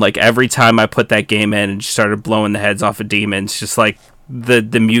alone, like every time I put that game in and just started blowing the heads off of demons, just like the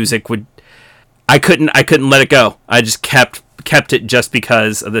music would, I couldn't let it go. I just kept it just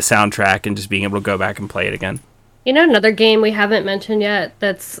because of the soundtrack and just being able to go back and play it again. You know, another game we haven't mentioned yet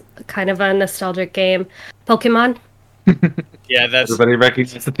that's kind of a nostalgic game, Pokemon. Yeah, that's Everybody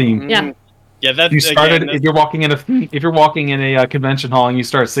recognizes the theme. Yeah. yeah. That You started again, if you're walking in a convention hall and you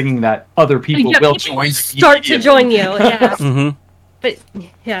start singing that, other people Yeah, will people join. start to join you. Yeah, Mm-hmm. but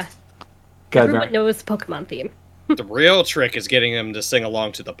yeah, Go ahead, everyone Mary. knows the Pokemon theme. the real trick is getting them to sing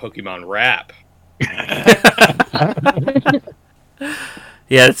along to the Pokemon rap.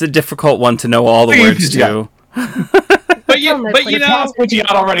 Yeah, it's a difficult one to know all the words Yeah. to. But you, Oh my but you goodness. know, Past Pidgeot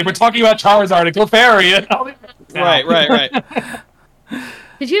already. We're talking about Charizard and Clefairy. right.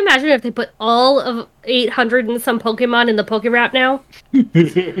 Could you imagine if they put all of 800 and some Pokemon in the Pokérap now?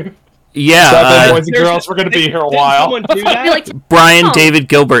 Yeah, Boys and girls, we're going to be here a Didn't while. someone do I'd be that? like, Brian Oh. David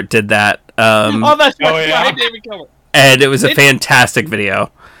Gilbert did that, Oh, that's Oh, right, yeah. David Gilbert. and it was a It- fantastic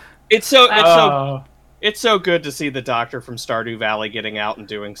video. It's so good to see the Doctor from Stardew Valley getting out and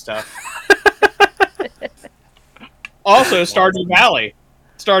doing stuff. Also, Stardew Valley.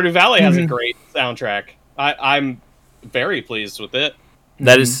 Stardew Valley has a great soundtrack. I'm very pleased with it.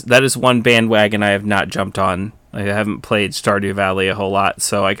 That is one bandwagon I have not jumped on. I haven't played Stardew Valley a whole lot,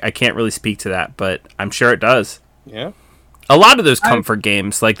 so I can't really speak to that, but I'm sure it does. Yeah. A lot of those comfort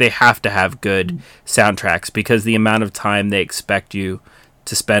games, like, they have to have good soundtracks because the amount of time they expect you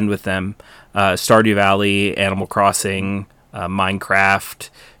to spend with them. Stardew Valley, Animal Crossing, Minecraft.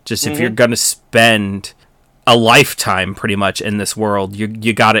 Just if you're gonna spend a lifetime pretty much in this world, you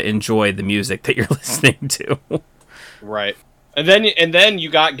gotta enjoy the music that you're listening to. Right. And then you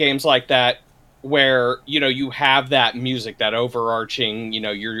got games like that where, you have that music, that overarching,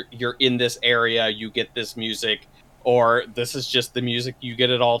 you're in this area, you get this music, or this is just the music you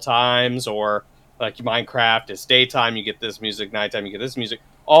get at all times, or like Minecraft, it's daytime, you get this music, nighttime, you get this music.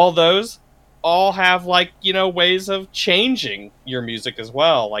 All those all have ways of changing your music as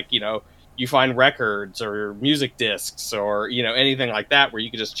well. Like, you find records or music discs or, anything like that where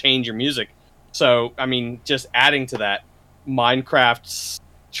you can just change your music. So, I mean, just adding to that, Minecraft's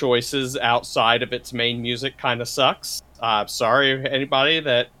choices outside of its main music kind of sucks. Sorry, anybody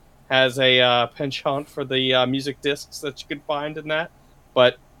that has a penchant for the music discs that you can find in that,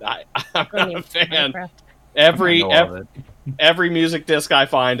 but I'm not a fan. Minecraft. Every music disc I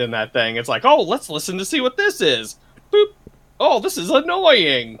find in that thing, it's like, oh, let's listen to see what this is. Boop. Oh, this is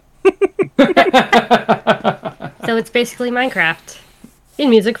annoying. So it's basically Minecraft in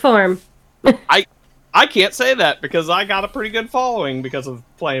music form. I can't say that because I got a pretty good following because of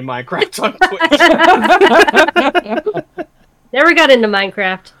playing Minecraft on Twitch. Never got into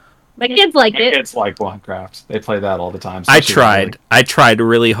Minecraft. My kids liked it. It's like Minecraft. They play that all the time. I especially tried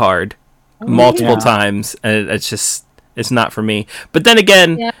really hard, multiple yeah. times, and it's not for me. But then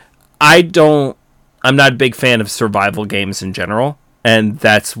again, Yeah. I'm not a big fan of survival games in general, and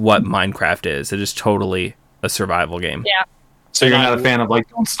that's what Minecraft is. It is totally a survival game. Yeah. So you're not a fan of like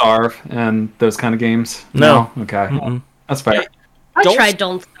Don't Starve and those kind of games? No. Okay. Mm-mm. That's fair. I Don't- tried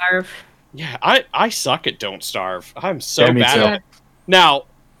Don't Starve. Yeah, I suck at Don't Starve. I'm so Yeah, me bad too. at it. Now,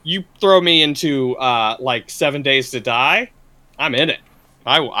 you throw me into like 7 Days to Die, I'm in it.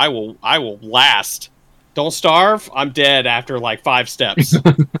 I will last. Don't Starve, I'm dead after like 5 steps.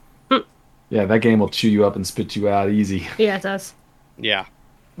 Yeah, that game will chew you up and spit you out easy. Yeah, it does. Yeah.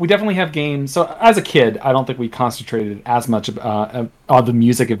 We definitely have games. So as a kid, I don't think we concentrated as much on the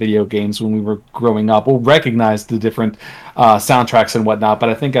music of video games when we were growing up. We'll recognize the different soundtracks and whatnot, but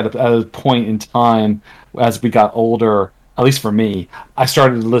I think at a point in time, as we got older, at least for me, I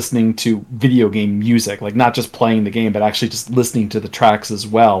started listening to video game music, like not just playing the game, but actually just listening to the tracks as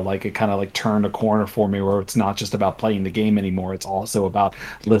well. Like it kind of like turned a corner for me where it's not just about playing the game anymore. It's also about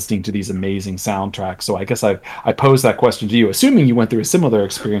listening to these amazing soundtracks. So I guess I posed that question to you, assuming you went through a similar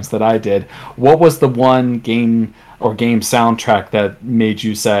experience that I did. What was the one game or game soundtrack that made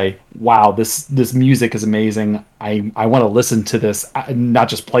you say, wow, this music is amazing. I want to listen to this, not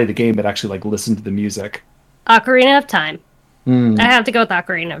just play the game, but actually like listen to the music. Ocarina of Time. Mm. I have to go with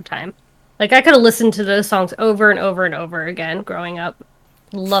Ocarina of Time. Like, I could have listened to those songs over and over and over again growing up.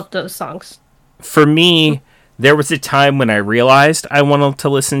 Loved those songs. For me, there was a time when I realized I wanted to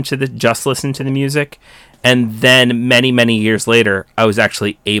listen to the music, and then many years later, I was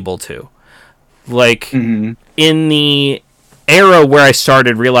actually able to. Like, Mm-hmm. in the era where I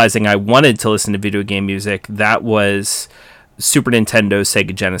started realizing I wanted to listen to video game music, that was Super Nintendo,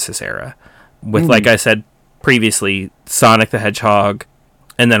 Sega Genesis era. With, like I said previously, Sonic the Hedgehog,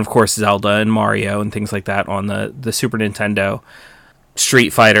 And then, of course, Zelda and Mario and things like that on the Super Nintendo,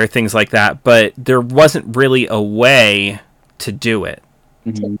 Street Fighter, things like that. But there wasn't really a way to do it.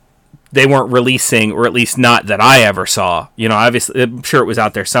 Mhm. They weren't releasing, or at least not that I ever saw. You know, obviously, I'm sure it was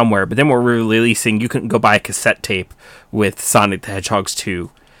out there somewhere, but then we're releasing, you couldn't go buy a cassette tape with Sonic the Hedgehog's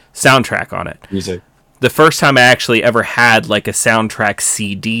 2 soundtrack on it. Music. The first time I actually ever had like a soundtrack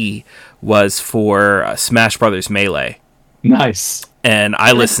CD was for Smash Brothers Melee. Nice. And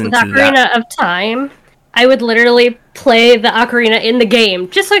I listened With to that. Ocarina of Time, I would literally play the ocarina in the game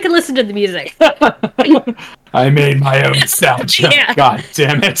just so I could listen to the music. I made my own soundtrack. Yeah. God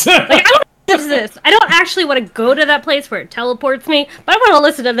damn it. Like, I want to listen to this. I don't actually want to go to that place where it teleports me, but I want to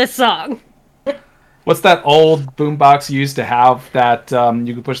listen to this song. What's that old boombox you used to have that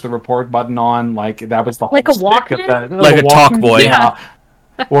you could push the report button on? Like that was the Like whole a stick of Walkman? that. Like a Talk Boy. Yeah.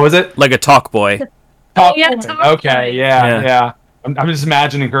 What was it? Like a Talk Boy. Talk Yeah, Boy. Talk Okay, Boy. yeah, Yeah. yeah. I'm just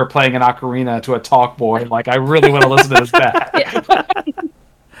imagining her playing an ocarina to a Talk Boy. Like I really want to listen to this back.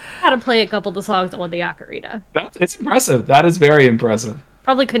 How to play a couple of the songs on the ocarina. It's impressive. That is very impressive.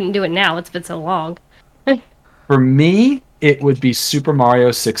 Probably couldn't do it now. It's been so long. For me, it would be Super Mario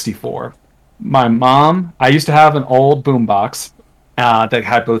 64. My mom, I used to have an old boombox that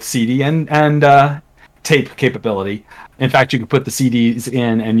had both CD and tape capability. In fact, you could put the CDs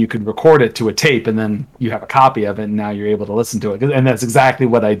in and you could record it to a tape, and then you have a copy of it, and now you're able to listen to it. And that's exactly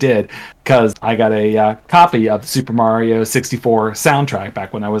what I did, because I got a copy of the Super Mario 64 soundtrack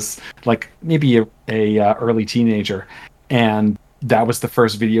back when I was like maybe a early teenager, and that was the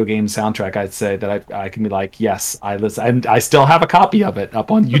first video game soundtrack I'd say that I can be like, yes, I listen. And I still have a copy of it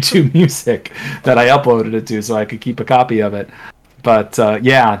up on YouTube Music that I uploaded it to, so I could keep a copy of it. But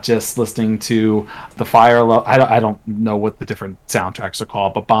yeah, just listening to the I don't know what the different soundtracks are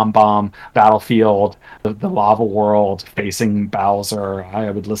called, but Bomb Bomb, Battlefield, the Lava World, Facing Bowser.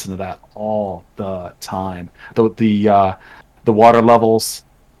 I would listen to that all the time. The water levels,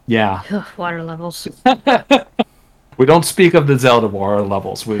 yeah. Ugh, water levels. We don't speak of the Zelda water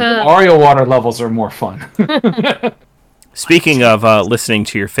levels. The Mario water levels are more fun. Speaking of listening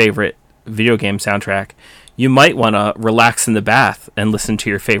to your favorite video game soundtrack, you might want to relax in the bath and listen to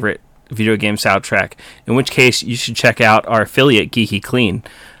your favorite video game soundtrack, in which case you should check out our affiliate, Geeky Clean,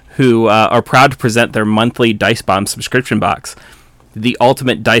 who are proud to present their monthly Dice Bomb subscription box, the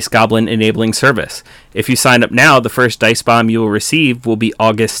ultimate Dice Goblin enabling service. If you sign up now, the first Dice Bomb you will receive will be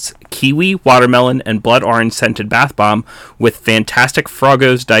August's Kiwi, Watermelon, and Blood Orange scented bath bomb with fantastic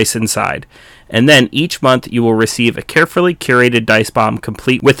Froggo's dice inside. And then each month you will receive a carefully curated dice bomb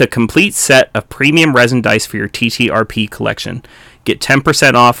complete with a complete set of premium resin dice for your TTRP collection. Get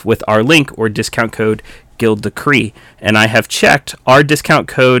 10% off with our link or discount code Guild Decree. And I have checked, our discount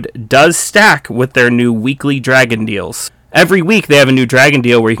code does stack with their new weekly Dragon deals. Every week they have a new Dragon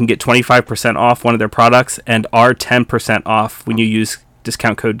deal where you can get 25% off one of their products, and our 10% off when you use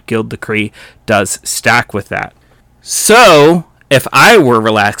discount code Guild Decree does stack with that. So, if I were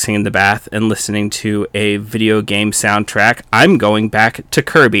relaxing in the bath and listening to a video game soundtrack, I'm going back to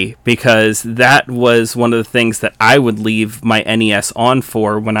Kirby, because that was one of the things that I would leave my NES on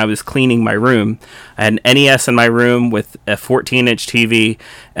for when I was cleaning my room. I had an NES in my room with a 14-inch TV,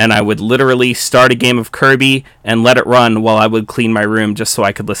 and I would literally start a game of Kirby and let it run while I would clean my room just so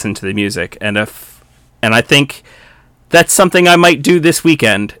I could listen to the music. And I think that's something I might do this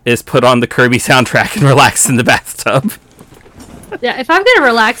weekend, is put on the Kirby soundtrack and relax in the bathtub. Yeah, if I'm gonna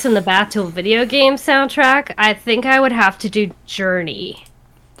relax in the bath to a video game soundtrack, I think I would have to do Journey.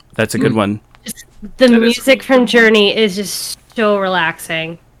 That's a good one. The music from Journey is just so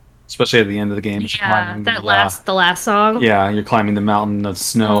relaxing. Especially at the end of the game. Yeah, the last song. Yeah, you're climbing the mountain of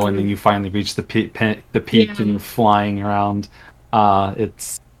snow, and then you finally reach the peak, Yeah. and you're flying around.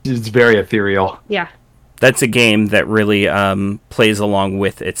 It's very ethereal. Yeah. That's a game that really plays along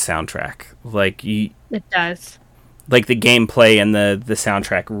with its soundtrack. It does. Like the gameplay and the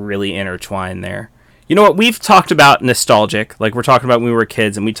soundtrack really intertwine there. You know what? We've talked about nostalgic, like we're talking about when we were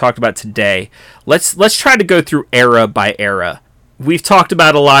kids, and we talked about today. Let's try to go through era by era. We've talked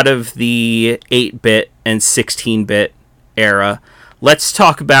about a lot of the 8-bit and 16-bit era. Let's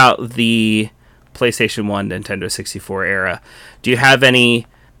talk about the PlayStation 1, Nintendo 64 era. Do you have any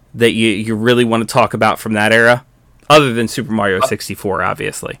that you really want to talk about from that era? Other than Super Mario 64,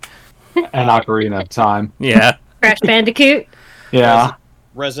 obviously. And Ocarina of Time. Yeah. Crash Bandicoot. Yeah.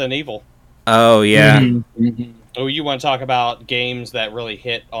 Resident Evil. Oh, yeah. Mhm. Oh, you want to talk about games that really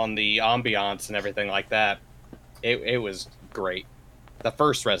hit on the ambiance and everything like that? It was great. The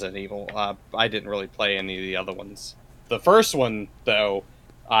first Resident Evil, I didn't really play any of the other ones. The first one, though,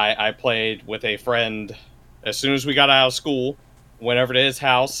 I played with a friend as soon as we got out of school. went over to his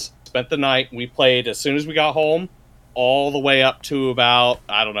house, spent the night. We played as soon as we got home, all the way up to about,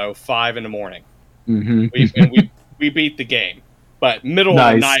 I don't know, 5 in the morning. Mm-hmm. We beat the game. But middle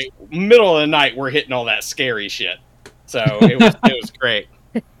of the night, we're hitting all that scary shit. So it was great.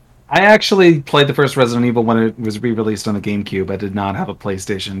 I actually played the first Resident Evil when it was re-released on the GameCube. I did not have a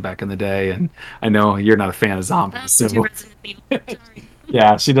PlayStation back in the day, and I know you're not a fan of zombies. So.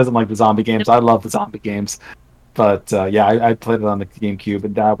 Yeah, she doesn't like the zombie games. I love the zombie games. But yeah, I played it on the GameCube,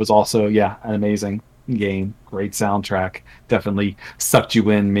 and that was also, an amazing game. Great soundtrack. Definitely sucked you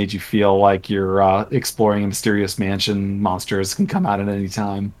in, made you feel like you're exploring a mysterious mansion. Monsters can come out at any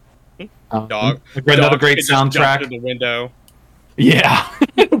time. Another great soundtrack. In the window. Yeah,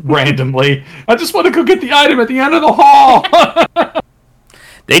 randomly. I just want to go get the item at the end of the hall.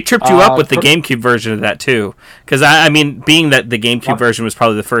 They tripped you up with the GameCube version of that too, because I mean, being that the GameCube version was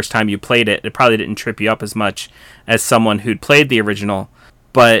probably the first time you played it, it probably didn't trip you up as much as someone who'd played the original.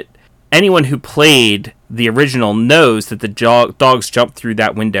 But anyone who played the original knows that the dogs jump through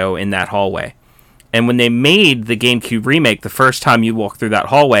that window in that hallway. And when they made the GameCube remake, the first time you walk through that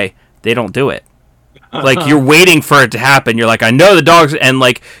hallway, they don't do it. Like, you're waiting for it to happen. You're like, I know the dogs, and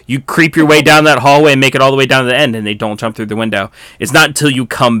like, you creep your way down that hallway and make it all the way down to the end, and they don't jump through the window. It's not until you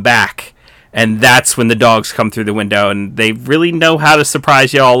come back, and that's when the dogs come through the window, and they really know how to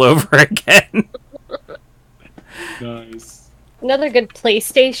surprise you all over again. Nice. Another good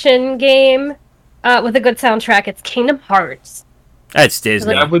PlayStation game with a good soundtrack, it's Kingdom Hearts. That's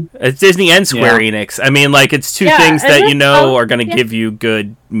Disney. It's Disney and Square Enix. I mean, like, it's two things that you know are going to give you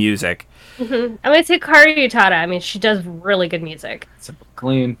good music. Mm-hmm. I'm going to say Karu Utada. I mean, she does really good music. Simple,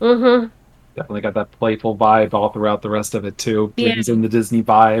 clean. Mm-hmm. Definitely got that playful vibe all throughout the rest of it, too. Brings in the Disney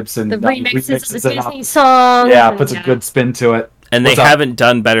vibes. And the remixes of the Disney songs. Yeah, puts a good spin to it. And they haven't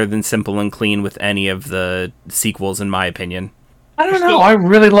done better than Simple and Clean with any of the sequels, in my opinion. I don't know. I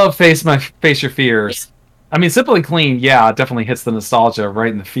really love Face Your Fears. Yeah. I mean, Simple and Clean, it definitely hits the nostalgia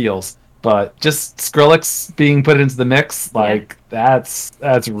right in the feels. But just Skrillex being put into the mix, that's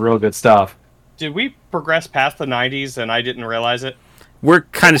real good stuff. Did we progress past the 90s and I didn't realize it? We're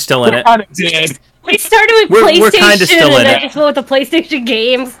kind of still in it. We started with PlayStation, we're kind of still in and I just went with the PlayStation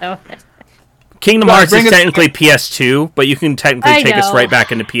games. So. Kingdom Hearts is technically PS2, but you can technically take us right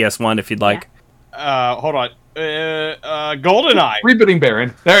back into PS1 if you'd like. Hold on. GoldenEye. Rebooting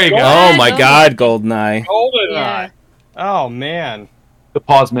Baron. There you go. Oh my God, GoldenEye. GoldenEye. Oh man. The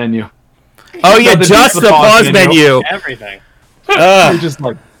pause menu. Oh yeah, just the pause menu. Everything. You're just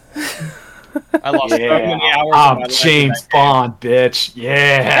like. I lost so many hours. I'm James Bond, bitch.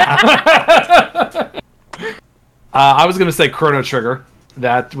 Yeah. I was gonna say Chrono Trigger.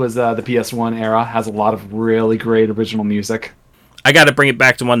 That was the PS1 era. Has a lot of really great original music. I got to bring it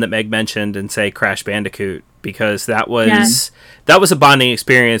back to one that Meg mentioned and say Crash Bandicoot, because that was a bonding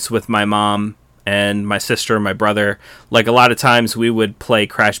experience with my mom and my sister and my brother. Like, a lot of times we would play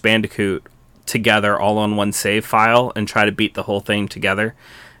Crash Bandicoot together all on one save file and try to beat the whole thing together.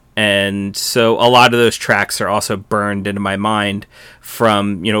 And so a lot of those tracks are also burned into my mind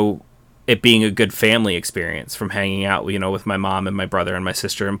from, it being a good family experience, from hanging out, with my mom and my brother and my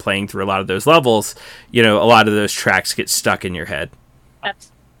sister and playing through a lot of those levels. A lot of those tracks get stuck in your head.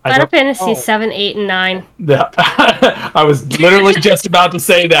 Final Fantasy 7, 8, and 9. Yeah. I was literally just about to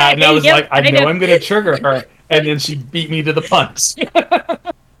say that, and I was like, I know I'm going to trigger her, and then she beat me to the punch.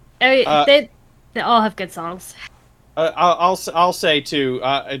 They all have good songs. I'll say too,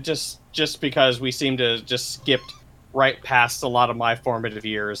 just because we seem to just skipped right past a lot of my formative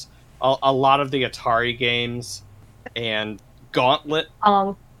years. A lot of the Atari games and Gauntlet.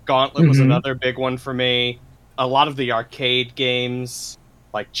 Gauntlet was another big one for me. A lot of the arcade games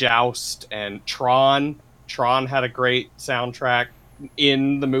like Joust and Tron. Tron had a great soundtrack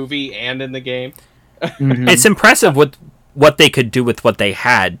in the movie and in the game. It's impressive what they could do with what they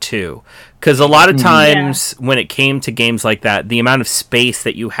had too, because a lot of times when it came to games like that, the amount of space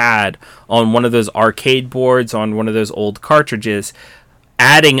that you had on one of those arcade boards, on one of those old cartridges,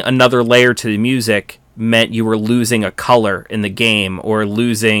 adding another layer to the music meant you were losing a color in the game or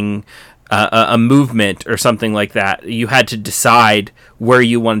losing a movement or something like that. You had to decide where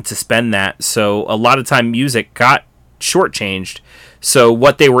you wanted to spend that. So a lot of time music got shortchanged. So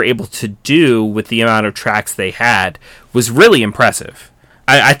what they were able to do with the amount of tracks they had was really impressive.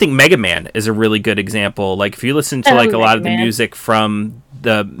 I think Mega Man is a really good example. Like, if you listen to like a lot of the music from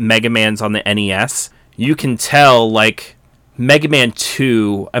the Mega Mans on the NES, you can tell, like, Mega Man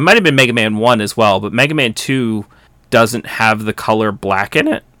 2, it might have been Mega Man 1 as well, but Mega Man 2 doesn't have the color black in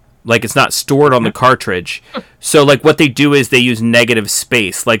it. Like, it's not stored on the cartridge. So, like, what they do is they use negative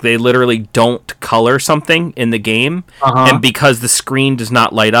space. Like, they literally don't color something in the game. And because the screen does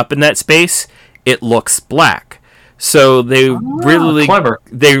not light up in that space, it looks black. So they clever.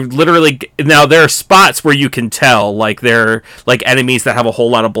 they literally, now there are spots where you can tell, like, they're like enemies that have a whole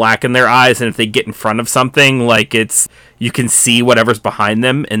lot of black in their eyes. And if they get in front of something, like, you can see whatever's behind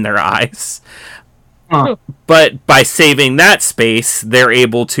them in their eyes. But by saving that space, they're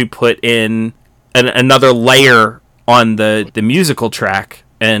able to put in another layer on the musical track,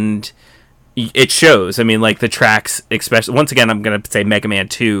 and it shows. I mean, like, the tracks, especially, once again, I'm going to say Mega Man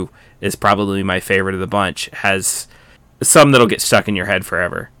 2 is probably my favorite of the bunch, has some that'll get stuck in your head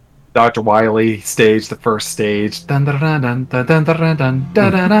forever. Dr. Wily stage, the first stage. Dun, dun, dun, dun, dun, dun, dun, dun,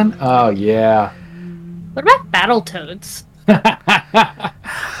 dun, dun, dun. Oh, yeah. What about Battletoads?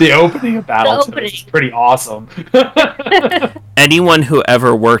 The opening of Battletoads is pretty awesome. Anyone who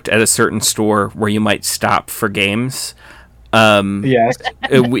ever worked at a certain store where you might stop for games, Yes.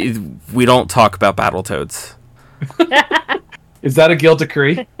 we don't talk about Battletoads. Is that a guild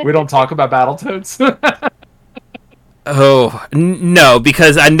decree? We don't talk about Battletoads? Oh, no,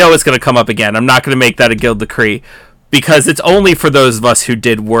 because I know it's going to come up again. I'm not going to make that a guild decree, because it's only for those of us who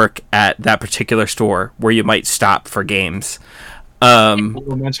did work at that particular store where you might stop for games.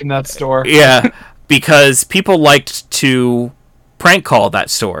 We'll mention that store. Yeah, because people liked to prank call that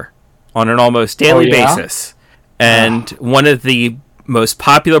store on an almost daily basis. And one of the most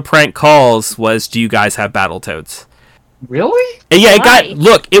popular prank calls was, "Do you guys have Battletoads?" Really? And yeah, Why?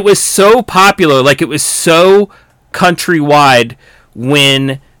 it was so popular, like, it was so countrywide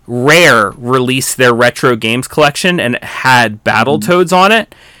when Rare released their retro games collection and it had Battletoads on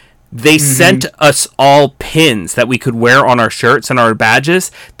it. They sent us all pins that we could wear on our shirts and our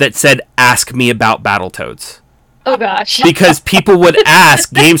badges that said, "Ask me about Battletoads." Oh gosh. Because people would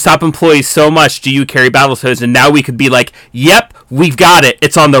ask GameStop employees so much, "Do you carry Battletoads?" And now we could be like, "Yep, we've got it.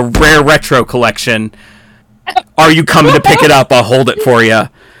 It's on the Rare Retro collection. Are you coming to pick it up? I'll hold it for you."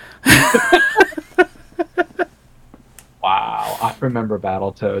 Wow, I remember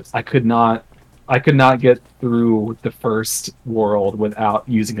Battletoads. I could not get through the first world without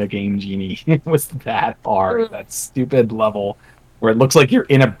using a Game Genie. It was that hard. That stupid level where it looks like you're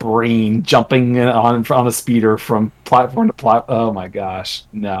in a brain jumping on a speeder from platform to platform. Oh my gosh,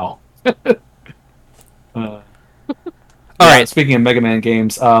 no. All right. Speaking of Mega Man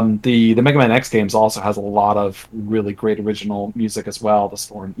games, the Mega Man X games also has a lot of really great original music as well. The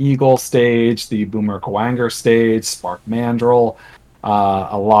Storm Eagle stage, the Boomer Kuwanger stage, Spark Mandrill,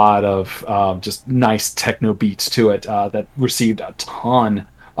 a lot of just nice techno beats to it that received a ton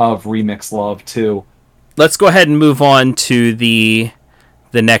of remix love too. Let's go ahead and move on to the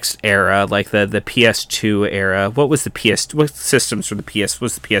next era, like the PS2 era. What was what systems for the PS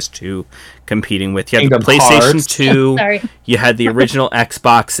was the PS2 competing with? You had the Kingdom PlayStation Hearts. 2, Sorry. you had the original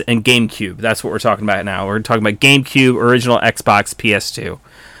Xbox and GameCube. That's what we're talking about now. We're talking about GameCube, original Xbox, PS2.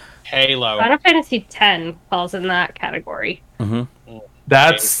 Halo. Final Fantasy X falls in that category.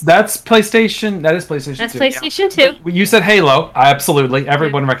 That's PlayStation. That is PlayStation. That's 2. PlayStation Yeah. 2. You said Halo. Absolutely,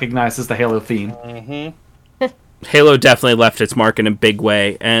 everyone recognizes the Halo theme. Mm-hmm. Halo definitely left its mark in a big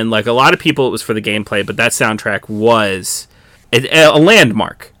way, and like a lot of people, it was for the gameplay, but that soundtrack was a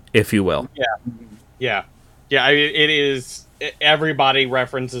landmark, if you will. Yeah. I mean, it is. Everybody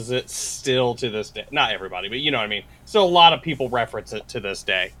references it still to this day. Not everybody, but you know what I mean. Still, a lot of people reference it to this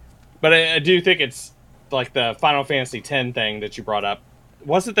day. But I do think it's like the Final Fantasy X thing that you brought up.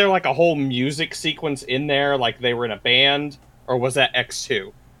 Wasn't there like a whole music sequence in there, like they were in a band, or was that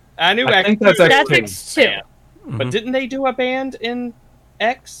X2? I knew I think X2. that's That's X2. X2. But didn't they do a band in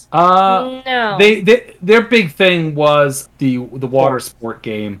X? No. Their big thing was the water sport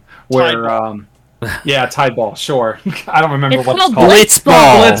game where Tide Ball, sure. I don't remember It's what it's called called.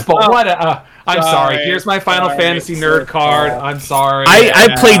 Blitzball. Blitzball. What? I'm sorry. Sorry. Here's my Final Fantasy nerd card. I'm sorry.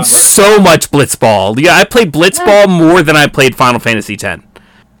 I played so much Blitzball. Yeah, I played Blitzball more than I played Final Fantasy X.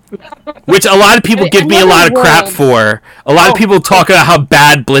 Which a lot of people give me a lot of crap for. A lot of people talk about how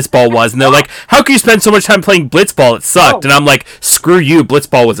bad Blitzball was, and they're like, "How can you spend so much time playing Blitzball? It sucked." And I'm like, "Screw you!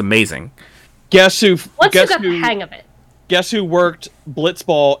 Blitzball was amazing." Guess who? Once guess you got who? the hang of it. Guess who worked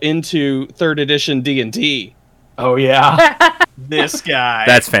Blitzball into 3rd edition D&D? Oh yeah. This guy.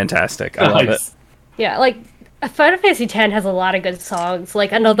 That's fantastic. I love it. Nice. Yeah, like Final Fantasy X has a lot of good songs,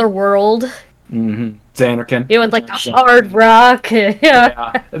 like Another World. Xanarkin. You know, and like the hard rock. Yeah.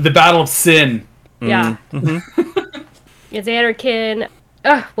 Yeah. The Battle of Sin. Yeah. It's Anarchin.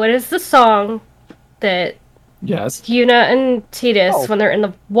 What is the song that Yes. Yuna and Tidus when they're in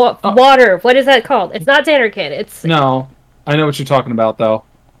the water? What is that called? It's not Xanarkin. It's No. I know what you're talking about though.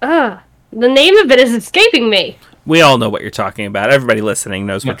 The name of it is escaping me. We all know what you're talking about. Everybody listening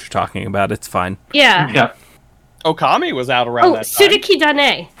knows what you're talking about. It's fine. Yeah. Yeah. Okami was out around that time. Sudaki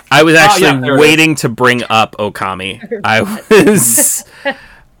Dane. I was actually there it waiting to bring up Okami.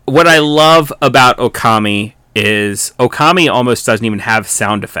 What I love about Okami is Okami almost doesn't even have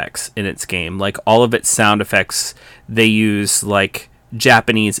sound effects in its game. Like, all of its sound effects, they use, like,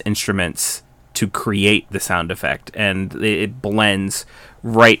 Japanese instruments to create the sound effect, and it blends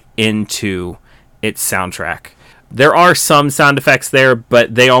right into its soundtrack. There are some sound effects there,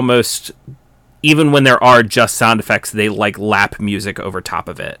 but they almost, even when there are just sound effects, they like lap music over top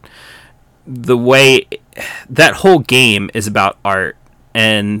of it. The way that whole game is about art,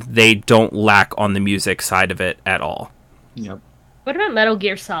 and they don't lack on the music side of it at all. Yep. What about Metal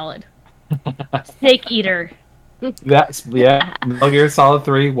Gear Solid? Snake Eater. Metal Gear Solid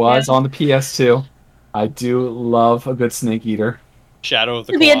 3 was on the PS2. I do love a good Snake Eater. Shadow of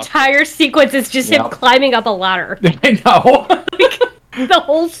the The Colossus. entire sequence is just him climbing up a ladder. I know. The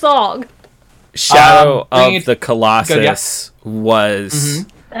whole song. Shadow of the Colossus was...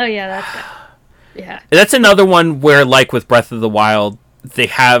 Mm-hmm. Oh yeah, that's good. Yeah. That's another one where, like with Breath of the Wild, they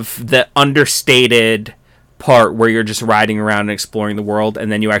have the understated part where you're just riding around and exploring the world,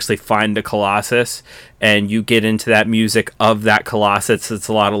 and then you actually find the Colossus, and you get into that music of that Colossus. It's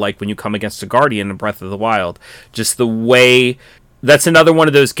a lot of like when you come against a Guardian in Breath of the Wild. Just the way... That's another one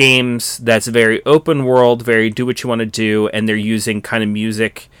of those games that's very open world, very do what you want to do, and they're using kind of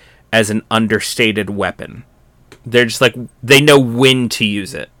music as an understated weapon. They're just like, they know when to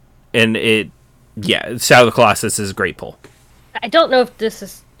use it. And Shadow of the Colossus is a great pull. I don't know if this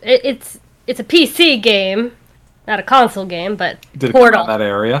is... It's a PC game, not a console game, but Did it Portal. come out that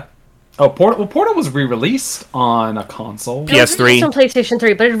area? Oh, Portal. Well, Portal was re-released on a console. It was PS3. released on PlayStation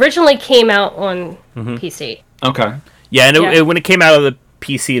 3, but it originally came out on PC. Okay. Yeah, and when it came out of the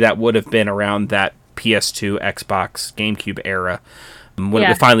PC, that would have been around that PS2, Xbox, GameCube era. When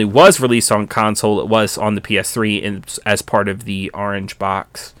it finally was released on console, it was on the PS3 as part of the Orange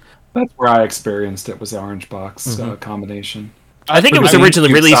Box. That's where I experienced it, was the Orange Box combination. I think it was I mean,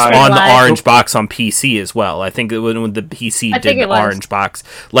 originally released side. on the Live. Orange Box on PC as well. I think when the PC I did think the it was. Orange Box,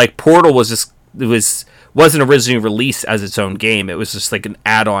 like Portal wasn't originally released as its own game. It was just like an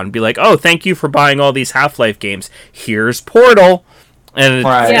add-on. Be like, oh, thank you for buying all these Half-Life games. Here's Portal, and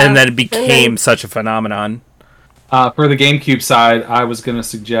Right. and then it And became then- such a phenomenon. For the GameCube side, I was going to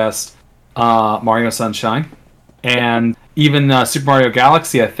suggest Mario Sunshine. And even Super Mario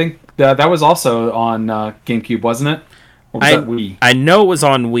Galaxy, I think that was also on GameCube, wasn't it? Or was that Wii? I know it was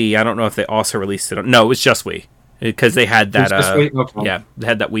on Wii. I don't know if they also released it on... No, it was just Wii. Because they had that... It was just Wii? Okay. Yeah, they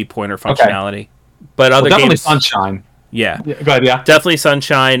had that Wii pointer functionality. But Well, other definitely games... Sunshine. Yeah. Yeah, go ahead, yeah. Definitely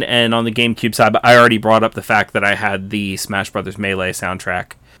Sunshine, and on the GameCube side, but I already brought up the fact that I had the Smash Brothers Melee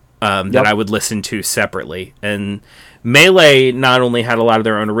soundtrack that I would listen to separately. And Melee not only had a lot of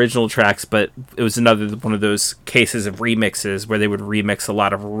their own original tracks, but it was another one of those cases of remixes where they would remix a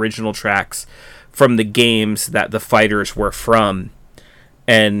lot of original tracks from the games that the fighters were from.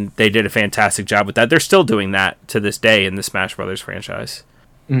 And they did a fantastic job with that. They're still doing that to this day in the Smash Brothers franchise.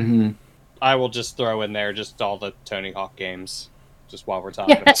 Mm-hmm. I will just throw in there just all the Tony Hawk games, just while we're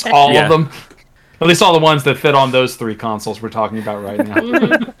talking. All Yeah. of them. At least all the ones that fit on those three consoles we're talking about right now.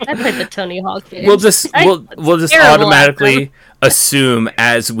 I played the Tony Hawk game. We'll just terrible automatically assume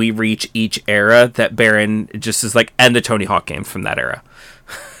as we reach each era that Baron just is like, and the Tony Hawk games from that era.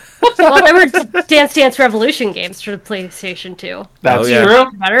 Well, there were Dance Dance Revolution games for the PlayStation 2. That's Oh, yeah. true.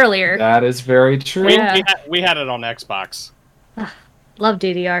 About earlier. That is very true. Yeah. We had it on Xbox. Love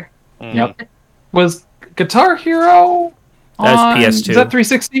DDR. Yep. Was Guitar Hero That was on... PS2. Is that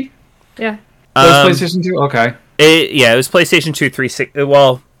 360? Yeah. That was PlayStation 2? Okay. It was PlayStation 2, 360.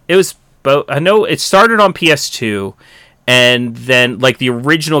 Well, it was both. I know it started on PS2, and then like the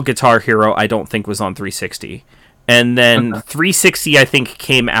original Guitar Hero, I don't think was on 360. And then 360, I think,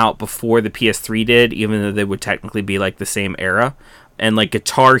 came out before the PS3 did, even though they would technically be like the same era. And like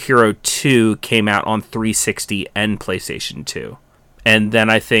Guitar Hero 2 came out on 360 and PlayStation 2. And then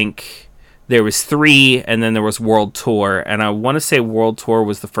I think there was 3, and then there was World Tour. And I want to say World Tour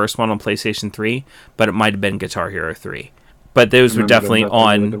was the first one on PlayStation 3, but it might have been Guitar Hero 3. But those were definitely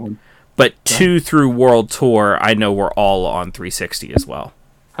on. But 2 through World Tour, I know were all on 360 as well.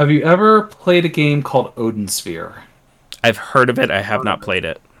 Have you ever played a game called Odin Sphere? I've heard of it. I have not played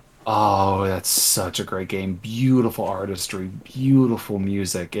it. Oh, that's such a great game. Beautiful artistry, beautiful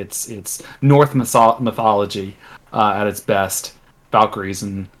music. It's Norse mythology at its best. Valkyries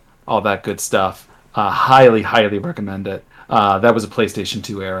and all that good stuff. Highly, highly recommend it. That was a PlayStation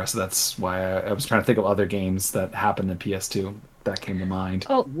 2 era, so that's why I was trying to think of other games that happened in PS2. that came to mind.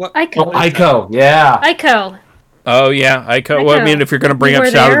 Oh, What- Ico. Oh, Ico, yeah. Ico. Oh yeah, Ico. Well, I mean, if you're going to bring You up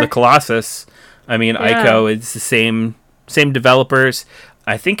were Shadow of there? the Colossus, I mean, Yeah. Ico is the same developers.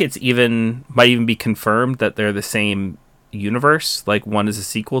 I think it's might even be confirmed that they're the same universe. Like one is a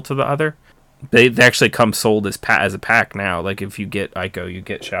sequel to the other. They actually come sold as a pack now. Like if you get Ico, you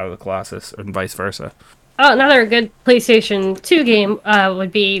get Shadow of the Colossus, and vice versa. Oh, another good PlayStation 2 game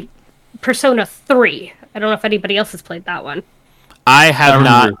would be Persona 3. I don't know if anybody else has played that one. I have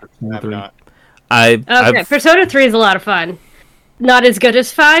not. I have not. Okay, Persona 3 is a lot of fun. Not as good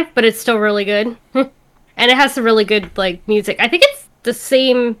as 5, but it's still really good. And it has some really good like music. I think it's the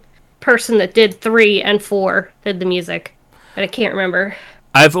same person that did 3 and 4 did the music, but I can't remember.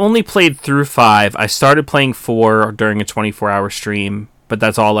 I've only played through 5. I started playing 4 during a 24-hour stream, but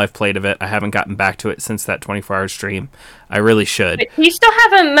that's all I've played of it. I haven't gotten back to it since that 24-hour stream. I really should. But you still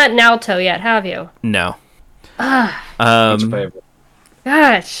haven't met Naoto yet, have you? No. What's your favorite?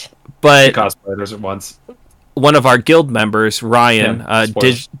 Gosh. But Cosplayers at once. one of our guild members, Ryan, Yeah,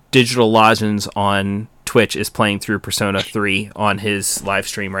 spoilers. Digital Lodgins on Twitch, is playing through Persona 3 on his live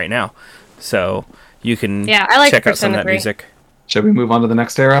stream right now. So you can Yeah, I like check out some Persona of that 3. music. Should we move on to the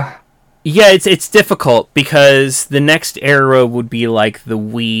next era? Yeah, it's difficult because the next era would be like the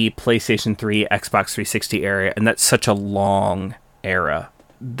Wii, PlayStation 3, Xbox 360 era, and that's such a long era.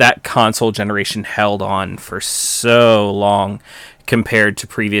 That console generation held on for so long compared to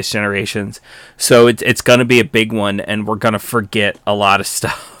previous generations. So it's going to be a big one, and we're going to forget a lot of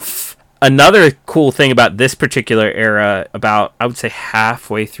stuff. Another cool thing about this particular era, about, I would say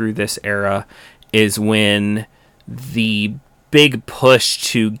halfway through this era, is when the big push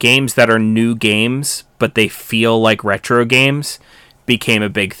to games that are new games, but they feel like retro games, became a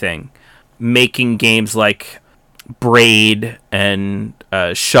big thing. Making games like Braid and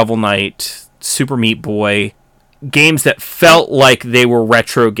Shovel Knight, Super Meat Boy, games that felt like they were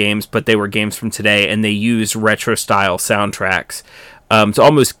retro games, but they were games from today, and they used retro style soundtracks to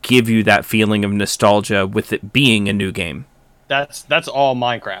almost give you that feeling of nostalgia with it being a new game. That's all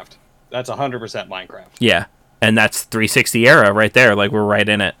Minecraft. That's 100% Minecraft. Yeah, and that's 360 era right there. Like, we're right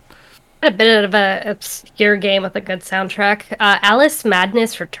in it. A bit of a obscure game with a good soundtrack. Alice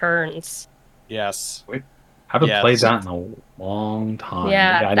Madness Returns. Yes. Haven't Yes. played that in a long time.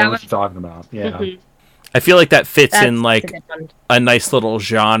 Yeah, I that know what was- you're talking about. Yeah. Mhm. I feel like that fits That's in a like good one. a nice little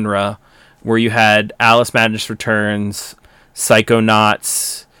genre where you had Alice Madness Returns,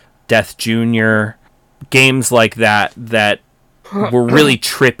 Psychonauts, Death Junior, games like that were really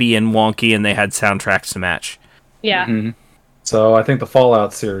trippy and wonky, and they had soundtracks to match. Yeah. Mhm. So I think the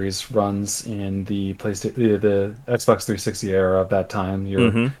Fallout series runs in the PlayStation, the Xbox 360 era of that time.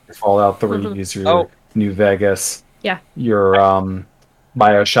 Your Mhm. Fallout 3s, your Oh. New Vegas, Yeah. your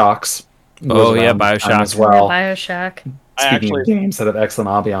Bioshocks. Oh, was yeah, around the time Bioshock. as well. Bioshock. I Speaking actually of games that have excellent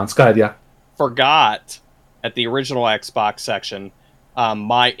ambiance, go ahead, yeah. forgot at the original Xbox section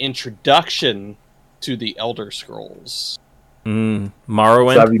my introduction to the Elder Scrolls. That'd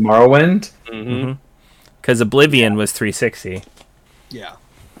Morrowind, be Morrowind. Mm-hmm. because Oblivion was 360. Yeah.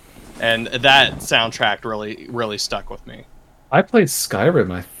 And that soundtrack really, really stuck with me. I played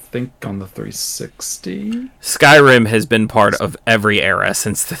Skyrim, I think, on the 360. Skyrim has been part of every era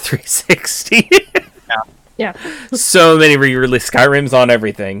since the 360. Yeah. So many re-released Skyrim's on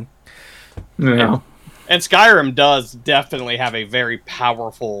everything. Yeah. And Skyrim does definitely have a very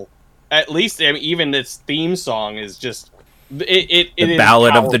powerful, at least I mean, even its theme song is just it The is Ballad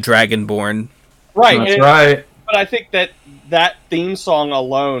of powerful. the Dragonborn. Right. That's and- right. But I think that theme song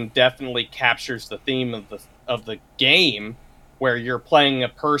alone definitely captures the theme of the game, where you're playing a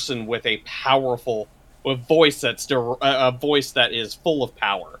person with a powerful voice a voice that is full of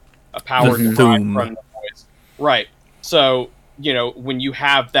power, a power The derived thum. from the voice. Right. So when you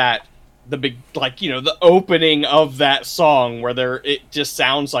have that, the big the opening of that song where it just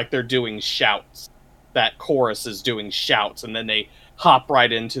sounds like they're doing shouts. That chorus is doing shouts, and then they hop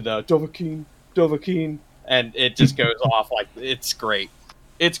right into the Dovahkiin, Dovahkiin. And it just goes off like it's great.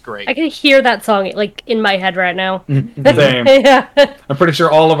 It's great. I can hear that song like in my head right now. Same. Yeah. I'm pretty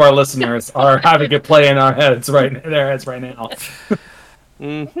sure all of our listeners are having it play in our heads right now.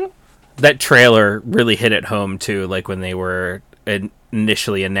 Mm-hmm. That trailer really hit it home too, like when they were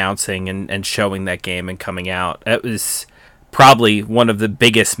initially announcing and showing that game and coming out. It was probably one of the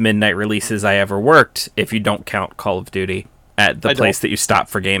biggest midnight releases I ever worked, if you don't count Call of Duty, at the I place don't. that you stop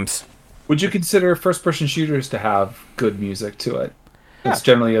for games. Would you consider first-person shooters to have good music to it? It's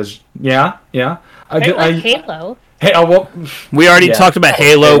generally as yeah. I like Halo. Hey, We already talked about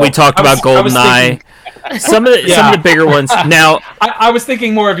Halo. We talked about GoldenEye. Some of the bigger ones. Now, I was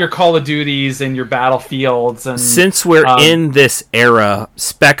thinking more of your Call of Duties and your Battlefields. And since we're in this era,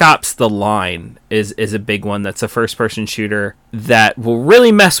 Spec Ops: The Line is a big one. That's a first-person shooter that will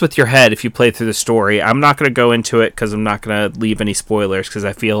really mess with your head if you play through the story. I'm not going to go into it because I'm not going to leave any spoilers because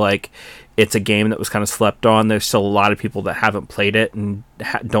I feel like it's a game that was kind of slept on. There's still a lot of people that haven't played it and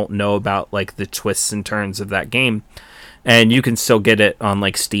don't know about like the twists and turns of that game. And you can still get it on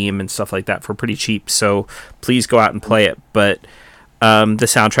like Steam and stuff like that for pretty cheap. So please go out and play it. But the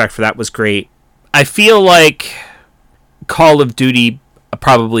soundtrack for that was great. I feel like Call of Duty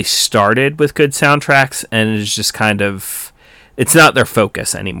probably started with good soundtracks and is just kind of, it's not their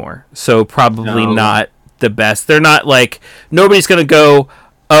focus anymore. So probably not the best. They're not like, nobody's going to go,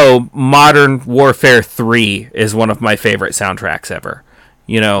 oh, Modern Warfare 3 is one of my favorite soundtracks ever.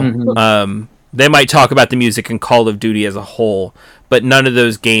 You know, they might talk about the music in Call of Duty as a whole, but none of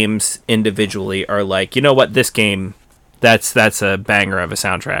those games individually are like, you know what, this game, that's a banger of a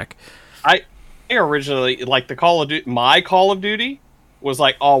soundtrack. I originally, like the my Call of Duty was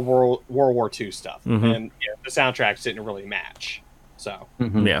like all World War II stuff, and the soundtracks didn't really match. So,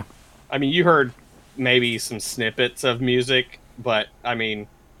 yeah. I mean, you heard maybe some snippets of music, but I mean,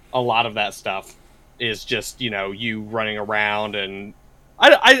 a lot of that stuff is just, you running around and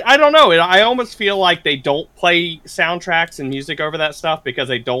I don't know. I almost feel like they don't play soundtracks and music over that stuff because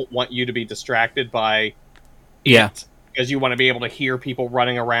they don't want you to be distracted by it. Because you want to be able to hear people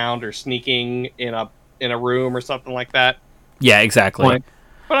running around or sneaking in a room or something like that. Yeah, exactly.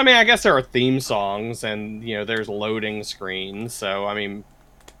 But I mean, I guess there are theme songs and there's loading screens. So I mean,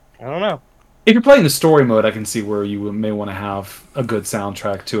 I don't know. If you're playing the story mode, I can see where you may want to have a good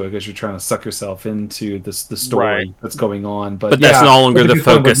soundtrack to it because you're trying to suck yourself into the story that's going on. But that's no longer the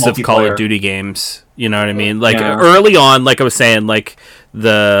focus of Call of Duty games. You know what I mean? Like early on, like I was saying, like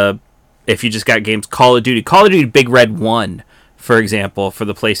if you just got games, Call of Duty Big Red 1, for example, for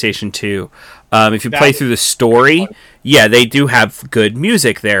the PlayStation 2. If you play through the story, they do have good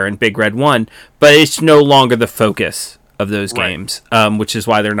music there in Big Red 1, but it's no longer the focus of those games, which is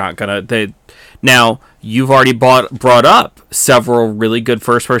why they're not gonna. Now you've already brought up several really good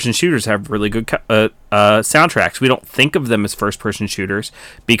first-person shooters have really good soundtracks. We don't think of them as first-person shooters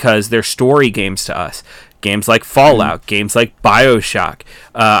because they're story games to us. Games like Fallout, games like BioShock.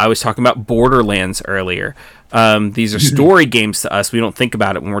 I was talking about Borderlands earlier. These are story games to us. We don't think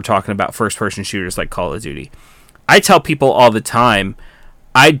about it when we're talking about first-person shooters like Call of Duty. I tell people all the time,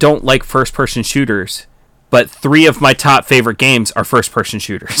 I don't like first-person shooters, but 3 of my top favorite games are first-person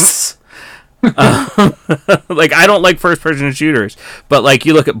shooters. Like, I don't like first-person shooters, but like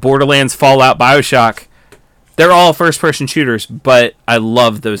you look at Borderlands, Fallout, BioShock, they're all first-person shooters, but I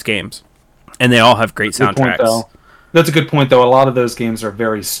love those games, and they all have great soundtracks. That's a good point, though. A lot of those games are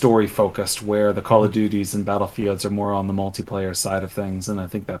very story-focused, where the Call of Duties and Battlefields are more on the multiplayer side of things, and I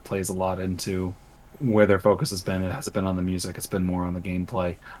think that plays a lot into where their focus has been. It hasn't been on the music, it's been more on the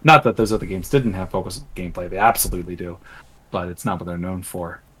gameplay. Not that those other games didn't have focus on gameplay, they absolutely do, but it's not what they're known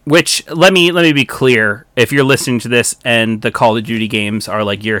for. Which, let me be clear, if you're listening to this and the Call of Duty games are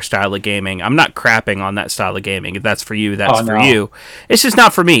like your style of gaming, I'm not crapping on that style of gaming. If that's for you, that's for you. It's just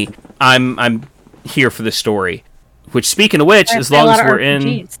not for me. I'm here for the story. Which, speaking of which, as long as we're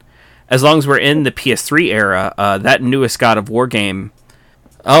in the PS3 era, that newest God of War game,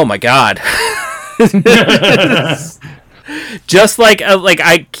 oh my god. Just like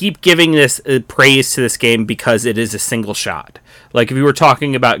I keep giving this praise to this game because it is a single shot. Like, if you were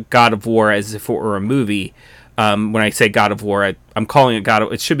talking about God of War as if it were a movie, when I say God of War, I'm calling it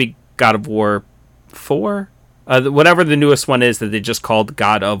it should be God of War 4? Whatever the newest one is that they just called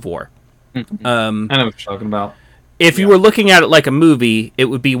God of War. I know what you're talking about. If you were looking at it like a movie, it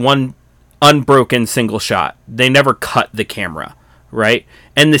would be one unbroken single shot. They never cut the camera, right?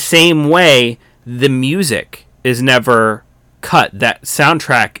 And the same way, the music is never cut. That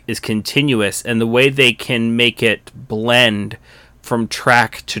soundtrack is continuous, and the way they can make it blend from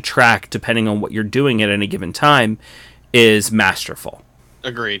track to track, depending on what you're doing at any given time, is masterful.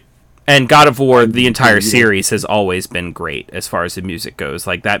 Agreed. And God of War, the entire series, has always been great as far as the music goes.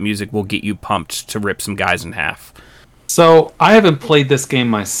 Like, that music will get you pumped to rip some guys in half. So, I haven't played this game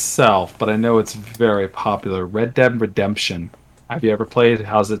myself, but I know it's very popular. Red Dead Redemption. Have you ever played?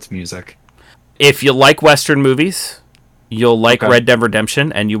 How's its music? If you like Western movies, you'll like Red Dead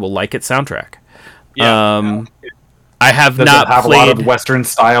Redemption, and you will like its soundtrack. Yeah. I have Does not it have played a lot of Western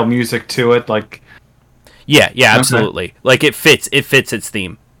style music to it, like. Yeah, absolutely. Like, it fits its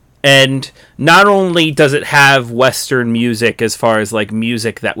theme. And not only does it have Western music as far as like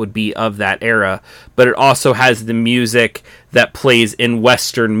music that would be of that era, but it also has the music that plays in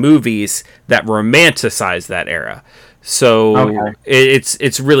Western movies that romanticize that era. So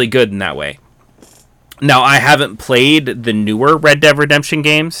it's really good in that way. Now, I haven't played the newer Red Dead Redemption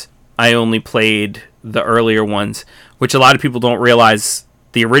games. I only played the earlier ones, which a lot of people don't realize.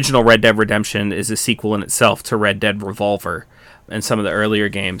 The original Red Dead Redemption is a sequel in itself to Red Dead Revolver and some of the earlier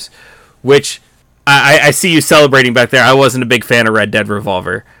games, which I see you celebrating back there. I wasn't a big fan of Red Dead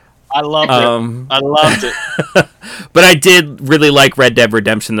Revolver. I loved it. I loved it. But I did really like Red Dead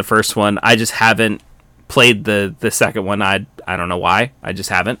Redemption, the first one. I just haven't played the second one. I don't know why. I just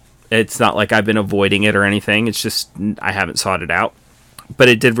haven't. It's not like I've been avoiding it or anything. It's just I haven't sought it out. But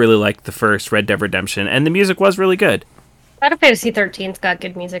I did really like the first Red Dead Redemption, and the music was really good. Final Fantasy 13's got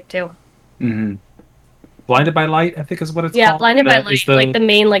good music too. Mm-hmm. Blinded by Light, I think is what it's called. Yeah, Blinded by Light, like the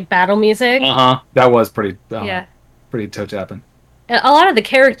main like battle music. That was pretty. Pretty toe-tapping. And a lot of the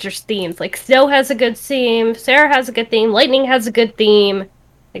characters' themes, like Snow has a good theme, Sarah has a good theme, Lightning has a good theme.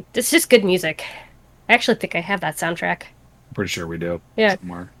 Like, it's just good music. I actually think I have that soundtrack. Pretty sure we do. Yeah.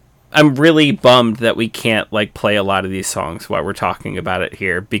 Somewhere. I'm really bummed that we can't like play a lot of these songs while we're talking about it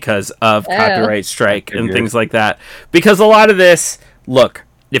here because of copyright strike and things like that. Because a lot of this, look,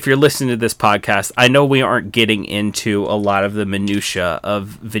 if you're listening to this podcast, I know we aren't getting into a lot of the minutia of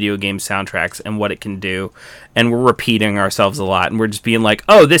video game soundtracks and what it can do, and we're repeating ourselves a lot, and we're just being like,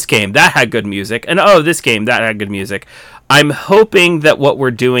 oh, this game, that had good music, and oh, this game, that had good music. I'm hoping that what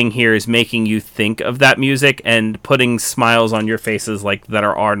we're doing here is making you think of that music and putting smiles on your faces like that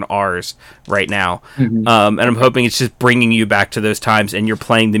are on ours right now. Mm-hmm. And I'm hoping it's just bringing you back to those times and you're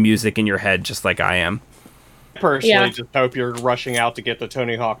playing the music in your head just like I am. Personally, just hope you're rushing out to get the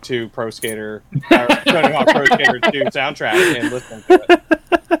Tony Hawk 2 Pro Skater, Tony Hawk Pro Skater 2 soundtrack and listening to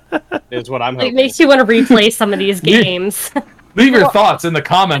it. Is what I'm hoping. It makes you want to replay some of these games. Leave your thoughts in the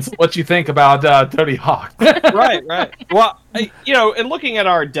comments of what you think about Tony Hawk. Right. Well, and looking at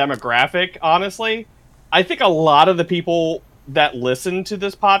our demographic, honestly, I think a lot of the people that listen to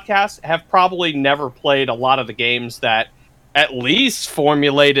this podcast have probably never played a lot of the games that at least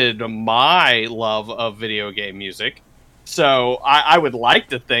formulated my love of video game music. So I would like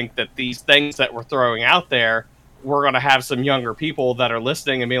to think that these things that we're throwing out there, we're going to have some younger people that are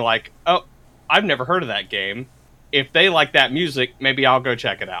listening and be like, oh, I've never heard of that game. If they like that music, maybe I'll go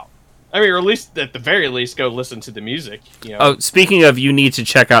check it out. I mean, or at least, at the very least, go listen to the music. Oh, speaking of, you need to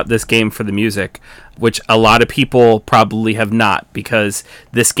check out this game for the music, which a lot of people probably have not, because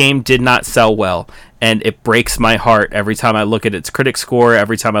this game did not sell well, and it breaks my heart every time I look at its critic score,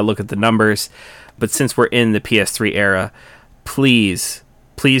 every time I look at the numbers. But since we're in the PS3 era, please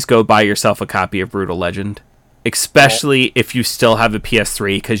go buy yourself a copy of Brutal Legend, especially if you still have a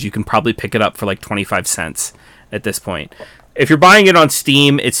PS3, because you can probably pick it up for like 25 cents at this point. If you're buying it on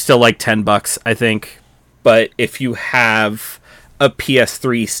Steam, it's still like $10, I think. But if you have a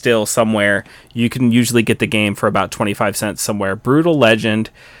PS3 still somewhere, you can usually get the game for about 25 cents somewhere. Brutal Legend,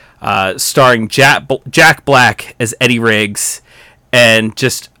 starring Jack Black as Eddie Riggs, and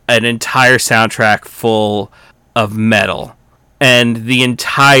just an entire soundtrack full of metal. And the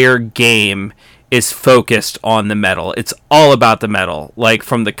entire game is focused on the metal. It's all about the metal. Like,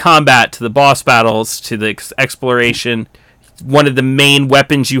 from the combat to the boss battles to the exploration. One of the main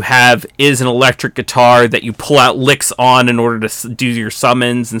weapons you have is an electric guitar that you pull out licks on in order to do your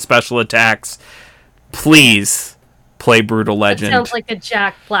summons and special attacks. Please play Brutal Legend. That sounds like a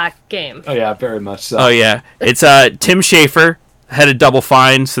Jack Black game. Oh yeah, very much so. Oh yeah. It's Tim Schafer, head of Double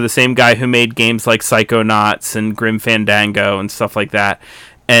Fine, so the same guy who made games like Psychonauts and Grim Fandango and stuff like that.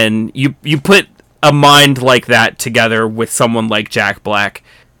 And you put a mind like that together with someone like Jack Black.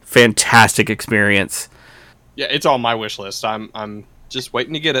 Fantastic experience. Yeah, it's on my wish list. I'm just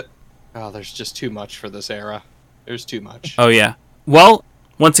waiting to get it. Oh, there's just too much for this era. There's too much. Oh yeah. Well,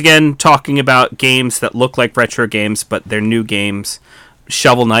 once again, talking about games that look like retro games, but they're new games.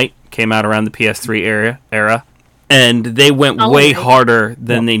 Shovel Knight came out around the PS3 era, and they went way harder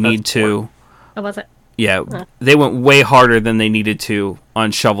than they need to. Oh, was it? Yeah, they went way harder than they needed to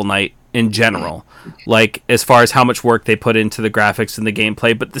on Shovel Knight in general. Like, as far as how much work they put into the graphics and the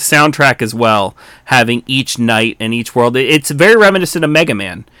gameplay, but the soundtrack as well, having each night and each world. It's very reminiscent of Mega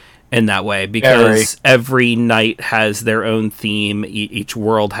Man in that way, because every night has their own theme, each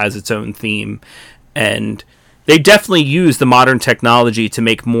world has its own theme, and they definitely use the modern technology to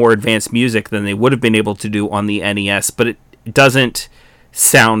make more advanced music than they would have been able to do on the NES, but it doesn't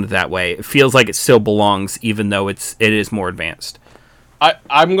sound that way. It feels like it still belongs, even though it is more advanced.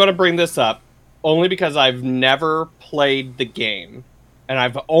 I'm going to bring this up only because I've never played the game, and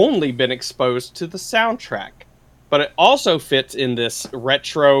I've only been exposed to the soundtrack. But it also fits in this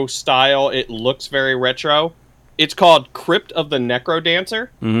retro style. It looks very retro. It's called Crypt of the Necrodancer.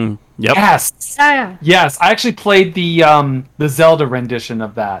 Mm-hmm. Yep. Yes. Yeah. Yes, I actually played the Zelda rendition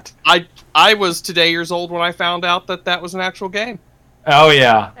of that. I was today years old when I found out that was an actual game. Oh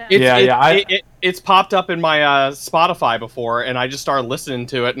yeah, It's popped up in my Spotify before, and I just started listening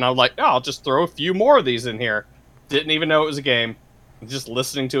to it, and I was like, oh, I'll just throw a few more of these in here. Didn't even know it was a game. Just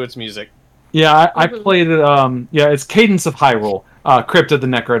listening to its music. Yeah, I played it. It's Cadence of Hyrule. Crypt of the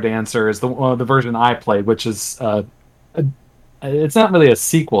Necrodancer is the version I played, which is it's not really a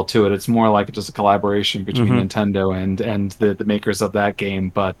sequel to it. It's more like just a collaboration between Nintendo and the makers of that game.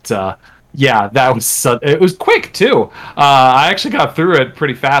 But that was it was quick too. I actually got through it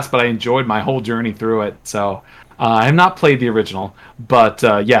pretty fast, but I enjoyed my whole journey through it. So I have not played the original, but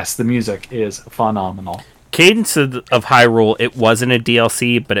yes, the music is phenomenal. Cadence of Hyrule, it wasn't a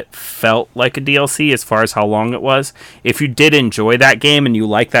DLC, but it felt like a DLC as far as how long it was. If you did enjoy that game and you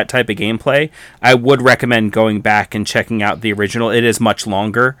like that type of gameplay, I would recommend going back and checking out the original. It is much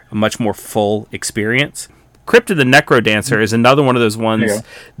longer, a much more full experience. Crypt of the Necrodancer is another one of those ones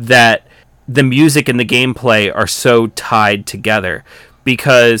that the music and the gameplay are so tied together.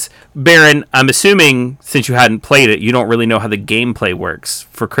 Because, Baron, I'm assuming, since you hadn't played it, you don't really know how the gameplay works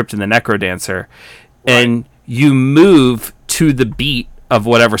for Crypt of the Necrodancer. And you move to the beat of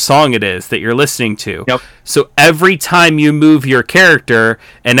whatever song it is that you're listening to. Yep. So every time you move your character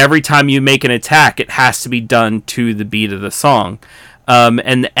and every time you make an attack, it has to be done to the beat of the song.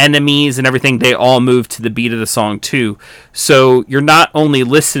 And the enemies and everything, they all move to the beat of the song too. So you're not only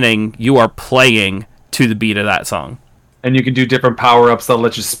listening, you are playing to the beat of that song. And you can do different power-ups that'll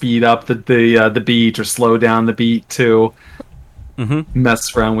let you speed up the beat or slow down the beat too.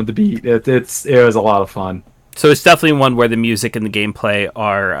 Mess around with the beat. It was a lot of fun. So it's definitely one where the music and the gameplay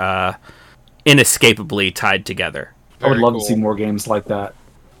are inescapably tied together. I would love to see more games like that.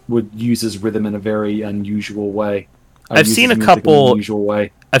 Would uses rhythm in a very unusual way. I've seen a couple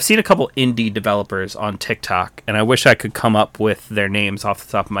indie developers on TikTok, and I wish I could come up with their names off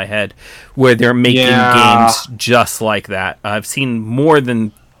the top of my head, where they're making games just like that. I've seen more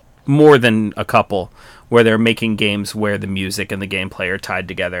than a couple where they're making games where the music and the gameplay are tied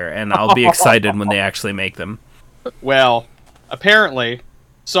together, and I'll be excited when they actually make them. Well, apparently,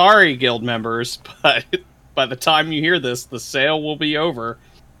 sorry, guild members, but by the time you hear this, the sale will be over.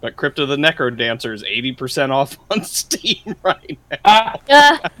 But Crypt of the Necrodancer is 80% off on Steam right now.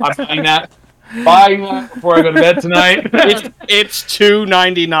 I'm buying that. Buying that before I go to bed tonight. It's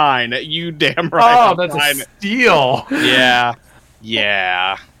 $2.99. You damn right. Oh, that's a steal. Yeah.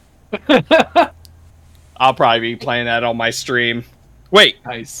 I'll probably be playing that on my stream. Wait,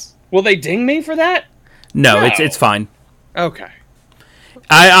 nice. Will they ding me for that? No. It's fine. Okay.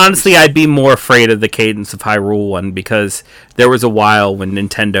 I'd be more afraid of the Cadence of Hyrule one, because there was a while when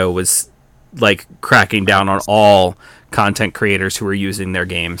Nintendo was like cracking down on all content creators who were using their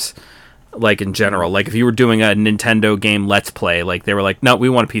games, like in general. Like if you were doing a Nintendo game Let's Play, like they were like, no, we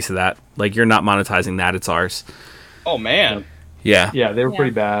want a piece of that. Like you're not monetizing that, it's ours. Oh man. Yeah, they were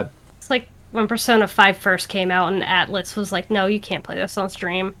pretty bad. It's like when Persona 5 first came out and Atlas was like, no, you can't play this on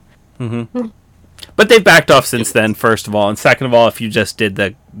stream. But they've backed off since then, first of all. And second of all, if you just did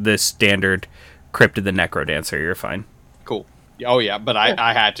the standard Crypt of the Necrodancer, you're fine. Cool. Oh, yeah, but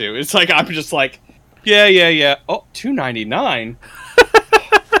I had to. It's like, I'm just like, yeah. Oh, $2.99?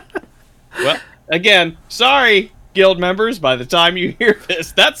 Well, again, sorry, guild members. By the time you hear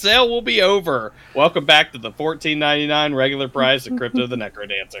this, that sale will be over. Welcome back to the $14.99 regular price of Crypt of the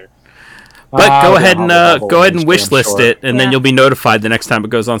Necrodancer. But go ahead and wishlist it, and then you'll be notified the next time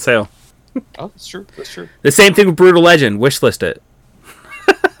it goes on sale. Oh, that's true. The same thing with Brutal Legend. Wishlist it.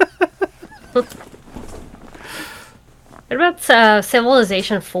 What about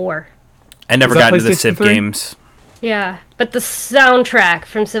Civilization 4? I never got into the Civ games. Yeah, but the soundtrack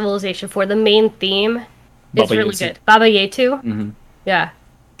from Civilization 4, the main theme, is really good. Baba Yetu? Mm-hmm. Yeah.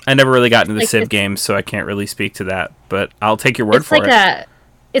 I never really got into the Civ games, so I can't really speak to that, but I'll take your word for it.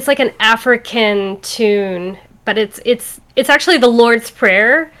 It's like an African tune, but it's actually the Lord's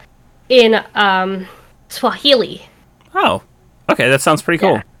Prayer in Swahili. Oh, okay, that sounds pretty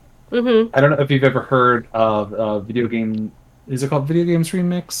cool. Mm-hmm. I don't know if you've ever heard of video game. Is it called Video Games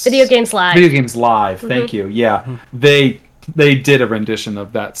Remix? Video Games Live. Video Games Live. Thank you. Yeah, they did a rendition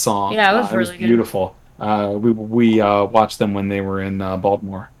of that song. Yeah, it was really good. Beautiful. We watched them when they were in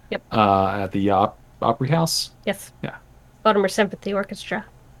Baltimore. Yep. At the Opry House. Yes. Yeah. Baltimore Symphony Orchestra.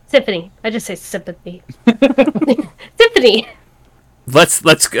 Symphony. I just say sympathy. Symphony. Let's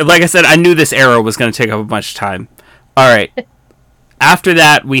like I said, I knew this era was going to take up a bunch of time. All right. After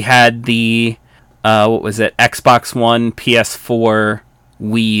that, we had the what was it? Xbox One, PS4,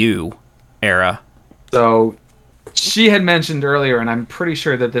 Wii U era. So she had mentioned earlier, and I'm pretty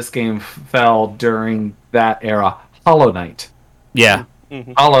sure that this game fell during that era. Hollow Knight. Yeah.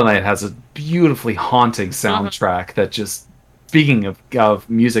 Mhm. Hollow Knight has a beautifully haunting soundtrack that just, speaking of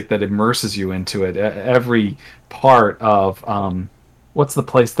music that immerses you into it, every part of, what's the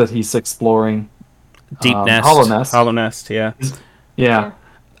place that he's exploring? Deep Nest. Hollow Nest. Hollow Nest, yeah. Yeah.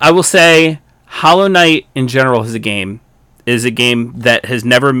 I will say Hollow Knight in general is a game that has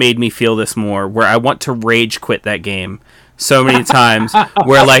never made me feel this more, where I want to rage quit that game so many times,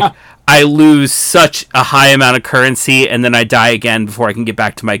 where like I lose such a high amount of currency and then I die again before I can get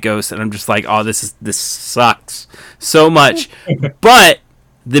back to my ghost, and I'm just like, oh, this sucks so much. But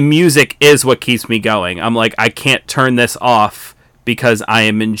the music is what keeps me going. I'm like, I can't turn this off because I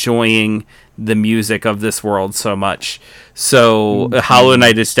am enjoying the music of this world so much. So Hollow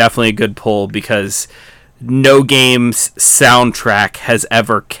Knight is definitely a good pull, because no game's soundtrack has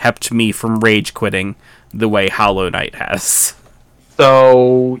ever kept me from rage quitting the way Hollow Knight has.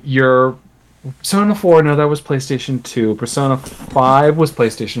 So your Persona 4, no, that was PlayStation 2. Persona 5 was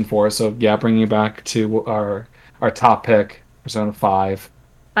PlayStation 4. So yeah, bringing it back to our top pick, Persona 5.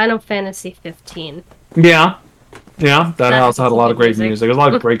 Final Fantasy 15. Yeah, that also had a lot of great music. music. There's a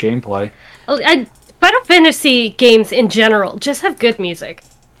lot of great gameplay. Final Fantasy games in general just have good music.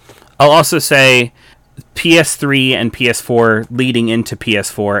 I'll also say PS3 and PS4 leading into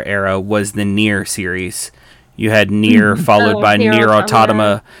PS4 era was the Nier series. You had Nier followed by Nier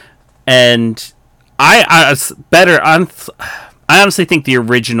Automata, and I honestly think the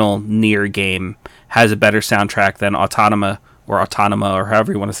original Nier game has a better soundtrack than Autonoma or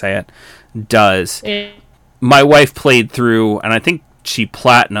however you want to say it does. My wife played through, and I think she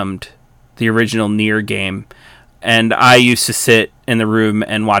platinumed the original Nier game, and I used to sit in the room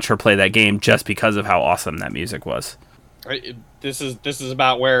and watch her play that game just because of how awesome that music was. This is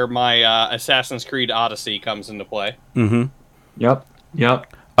about where my Assassin's Creed Odyssey comes into play. Mm-hmm. Yep.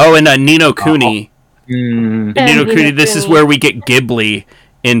 Oh, and Ni no Kuni. Mm. Ni no Kuni, this is where we get Ghibli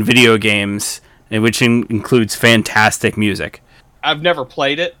in video games, which includes fantastic music. I've never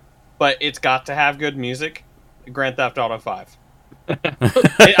played it, but it's got to have good music. Grand Theft Auto 5.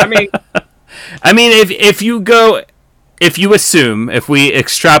 I mean, if we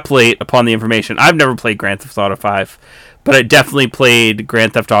extrapolate upon the information, I've never played Grand Theft Auto 5, but I definitely played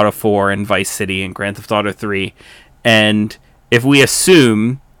Grand Theft Auto 4 and Vice City and Grand Theft Auto 3. And if we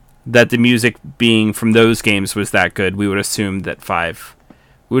assume that the music being from those games was that good, we would assume that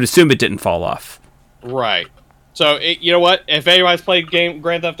it didn't fall off. right. So, you know what? If anybody's played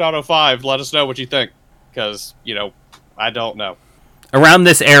Grand Theft Auto 5, let us know what you think. Because, I don't know. Around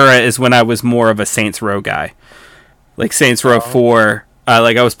this era is when I was more of a Saints Row guy. Like Saints Row 4,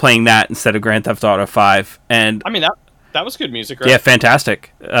 I was playing that instead of Grand Theft Auto 5. And I mean, that was good music, right? yeah,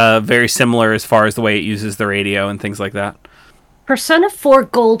 fantastic. Very similar as far as the way it uses the radio and things like that. Persona 4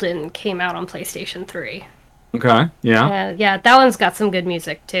 Golden came out on PlayStation 3. Okay. Yeah. Yeah, that one's got some good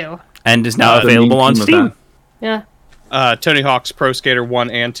music too. And is now The available on meme of Steam. that. Yeah. Tony Hawk's Pro Skater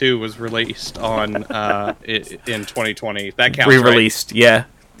 1 and 2 was released on in 2020. That counts, Re-released, yeah.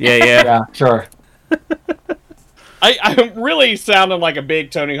 Yeah. Sure. right? I'm really sounding like a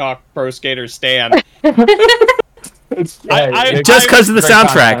big Tony Hawk Pro Skater stan. It's Just because of the great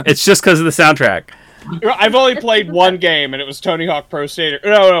soundtrack. content. It's just because of the soundtrack. I've only played one game, and it was Tony Hawk Pro Skater.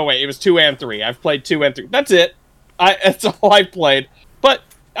 No, wait, it was 2 and 3. I've played 2 and 3. That's it. That's all I've played. But,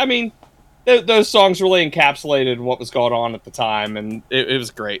 I mean, those songs really encapsulated what was going on at the time, and it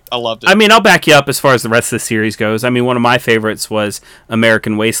was great. I loved it. I mean, I'll back you up as far as the rest of the series goes. I mean, one of my favorites was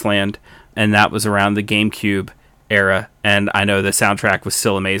American Wasteland, and that was around the GameCube era, and I know the soundtrack was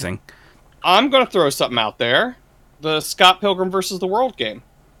still amazing. I'm going to throw something out there. The Scott Pilgrim vs. the World game.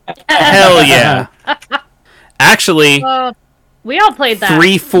 Hell yeah. Actually, We all played that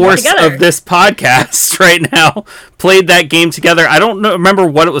 3/4 together. of this podcast right now played that game together. I don't remember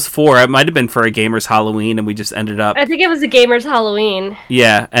what it was for. It might have been for a gamer's Halloween, and we just ended up. I think it was a gamer's Halloween.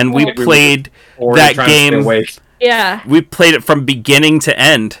 Yeah, and we Yeah. played Or that trying to stay game. awake. Yeah. We played it from beginning to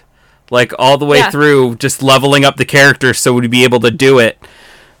end, like all the way Yeah. through, just leveling up the characters so we'd be able to do it.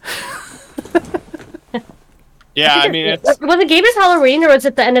 Yeah, I mean, it's Was it Gamers Halloween or was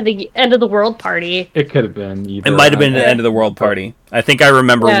it the end of the world party? It could have been either. It might have been the Yeah. end of the world party. I think I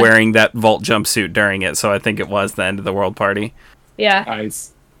remember Yeah. wearing that Vault jumpsuit during it, so I think it was the end of the world party. Yeah.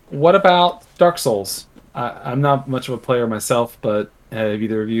 Nice. What about Dark Souls? I'm not much of a player myself, but have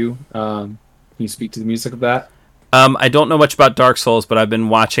either of you? Can you speak to the music of that? I don't know much about Dark Souls, but I've been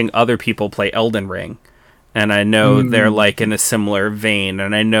watching other people play Elden Ring, and I know they're like in a similar vein,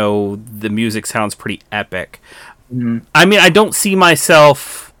 and I know the music sounds pretty epic. I mean, I don't see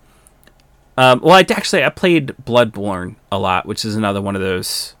myself. Well, I played Bloodborne a lot, which is another one of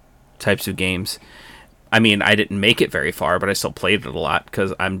those types of games. I mean, I didn't make it very far, but I still played it a lot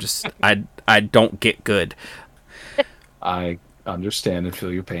because I don't get good. I understand and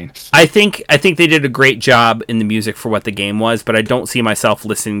feel your pain. I think they did a great job in the music for what the game was, but I don't see myself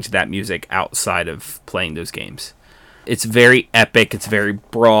listening to that music outside of playing those games. It's very epic, it's very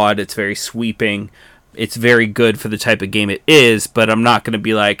broad, it's very sweeping, it's very good for the type of game it is, but I'm not going to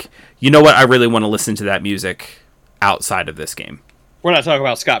be like, you know what, I really want to listen to that music outside of this game. We're not talking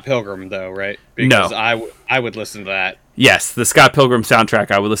about Scott Pilgrim, though, right? Because no. I would listen to that. Yes, the Scott Pilgrim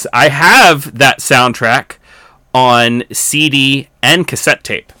soundtrack I would listen. I have that soundtrack on CD and cassette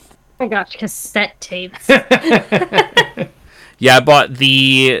tape. Oh my gosh, cassette tapes. Yeah, I bought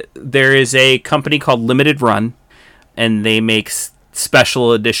there is a company called Limited Run, and they make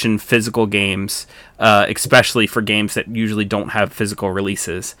special edition physical games, especially for games that usually don't have physical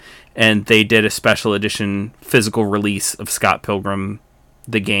releases. And they did a special edition physical release of Scott Pilgrim,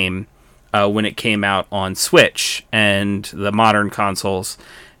 the game, when it came out on Switch and the modern consoles.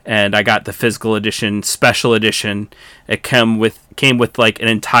 And I got the physical edition, special edition. It came with like an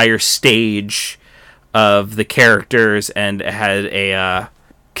entire stage of the characters, and it had a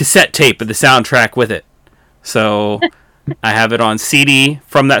cassette tape of the soundtrack with it. So I have it on CD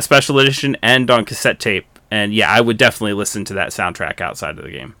from that special edition and on cassette tape. And yeah, I would definitely listen to that soundtrack outside of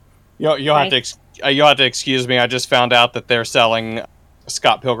the game. You'll have to excuse me. I just found out that they're selling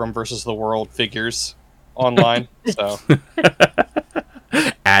Scott Pilgrim versus the World figures online. So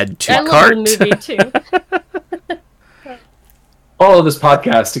add to I cart. love the movie too. Follow this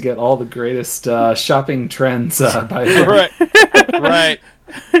podcast to get all the greatest shopping trends. Right.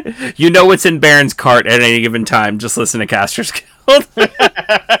 You know what's in Baron's cart at any given time. Just listen to Caster's Guild.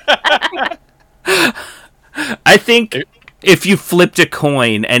 I think if you flipped a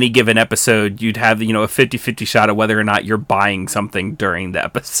coin any given episode, you'd have, a 50-50 shot of whether or not you're buying something during the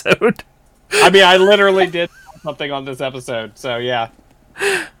episode. I mean, I literally did something on this episode, so yeah.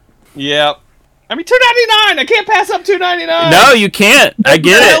 Yep. I mean, $2.99. I can't pass up $2.99. No, you can't. I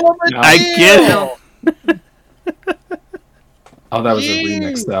get it. I get it. Oh, that was a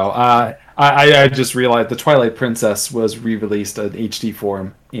remix, though. I just realized the Twilight Princess was re-released in HD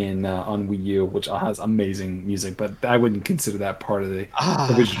form on Wii U, which has amazing music, but I wouldn't consider that part of the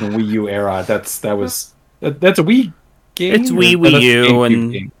original Wii U era. That's a Wii game. It's Wii U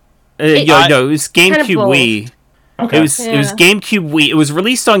and it was GameCube Wii. Okay. It was GameCube Wii. It was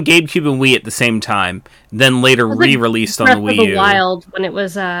released on GameCube and Wii at the same time, then later re-released on the Wii U. Breath of the Wild when it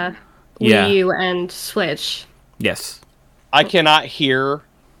was Wii U and Switch. Yes. I cannot hear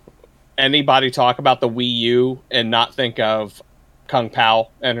anybody talk about the Wii U and not think of Kung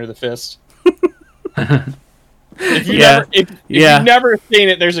Pao Enter the Fist. If you've never seen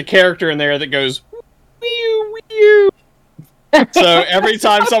it, there's a character in there that goes Wii U, Wii U. So every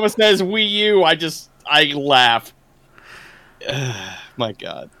time someone says Wii U, I laugh. My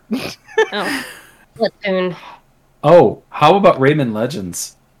God. Oh, Splatoon. Oh, how about Rayman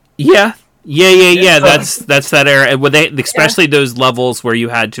Legends? Yeah. That's that era. Especially those levels where you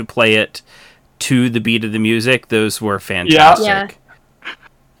had to play it to the beat of the music. Those were fantastic. Yeah.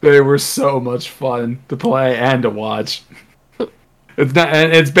 They were so much fun to play and to watch.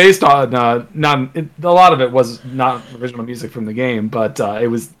 It's based on a lot of it was not original music from the game, but it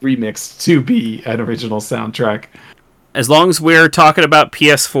was remixed to be an original soundtrack. As long as we're talking about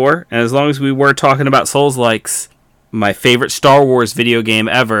PS4, and as long as we were talking about Souls-likes, my favorite Star Wars video game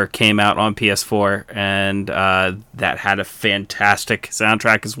ever came out on PS4, and that had a fantastic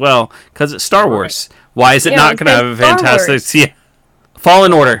soundtrack as well, because it's Star Wars. Why is it not going to have a fantastic... Yeah.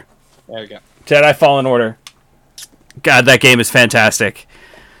 Fallen Order. There we go. Jedi Fallen Order. God, that game is fantastic.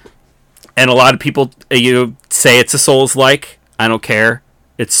 And a lot of people say it's a Souls-like. I don't care.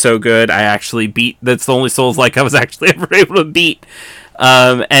 It's so good. I actually that's the only Souls-like I was actually ever able to beat.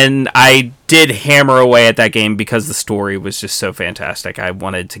 And I did hammer away at that game because the story was just so fantastic. I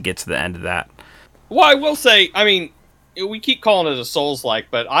wanted to get to the end of that. Well, I will say, I mean, we keep calling it a Souls-like,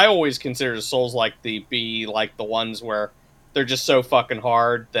 but I always consider a Souls-like to be like the ones where they're just so fucking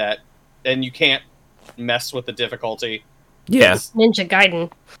hard and you can't mess with the difficulty. Yeah. Ninja Gaiden.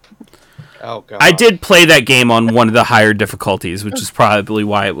 Oh, God. I did play that game on one of the higher difficulties, which is probably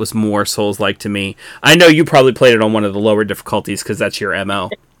why it was more Souls-like to me. I know you probably played it on one of the lower difficulties because that's your MO.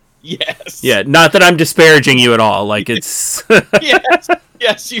 Yes. Yeah, not that I'm disparaging you at all. Like, it's...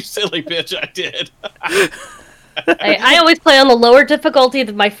 Yes, you silly bitch, I did. I always play on the lower difficulty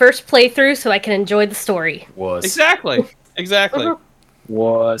of my first playthrough so I can enjoy the story. Exactly.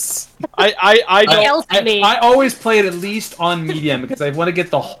 Was. I don't. I always play it at least on medium because I want to get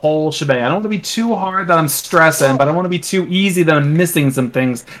the whole shebang. I don't want to be too hard that I'm stressing, but I don't want to be too easy that I'm missing some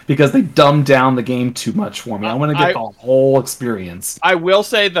things because they dumb down the game too much for me. I want to get the whole experience. I will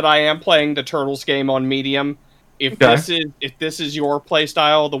say that I am playing the Turtles game on medium. If this is your play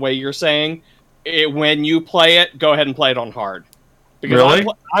style, the way you're saying, when you play it, go ahead and play it on hard. Because really?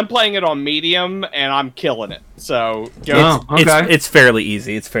 I'm playing it on medium and I'm killing it. So it's fairly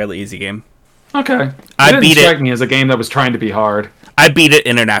easy. It's a fairly easy game. Okay. I beat it. Strike me as a game that was trying to be hard. I beat it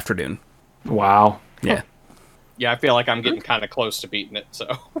in an afternoon. Wow. Yeah. Yeah, I feel like I'm getting kind of close to beating it. So.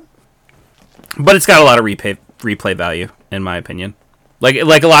 But it's got a lot of replay value, in my opinion. Like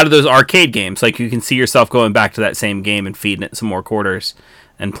a lot of those arcade games, like you can see yourself going back to that same game and feeding it some more quarters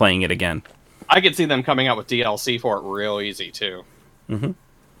and playing it again. I could see them coming out with DLC for it real easy too. Mm-hmm.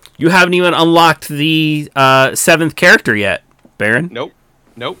 You haven't even unlocked the 7th character yet, Baron. Nope.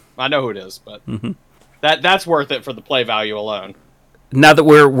 I know who it is, but that's worth it for the play value alone. Now that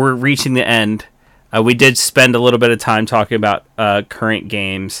we're reaching the end, we did spend a little bit of time talking about current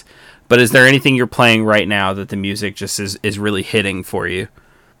games, but is there anything you're playing right now that the music just is really hitting for you?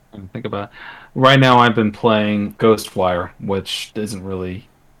 Think about it. Right now, I've been playing Ghostwire, which isn't really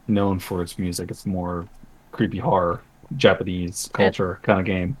known for its music. It's more creepy horror. Japanese culture kind of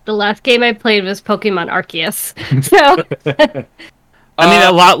game. The last game I played was Pokemon Arceus. So I mean,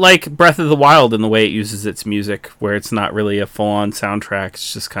 a lot like Breath of the Wild in the way it uses its music, where it's not really a full-on soundtrack.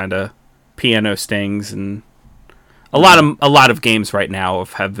 It's just kind of piano stings, and a lot of games right now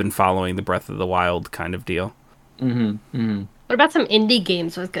have been following the Breath of the Wild kind of deal. What about some indie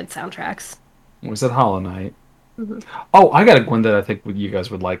games with good soundtracks? Was it Hollow Knight? Oh, I got one that I think you guys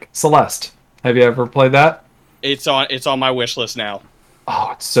would like. Celeste. Have you ever played that? It's on my wish list now.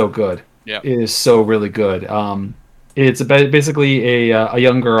 Oh, it's so good. Yeah, it is so really good. It's basically a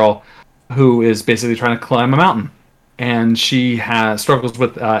young girl who is basically trying to climb a mountain, and she struggles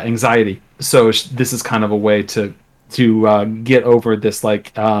with anxiety. So this is kind of a way to get over this,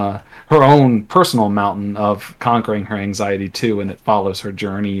 like her own personal mountain of conquering her anxiety too, and it follows her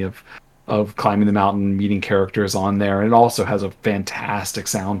journey of climbing the mountain, meeting characters on there. And it also has a fantastic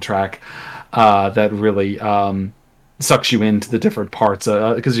soundtrack that really sucks you into the different parts,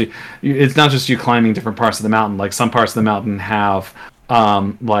 because it's not just you climbing different parts of the mountain. Like some parts of the mountain have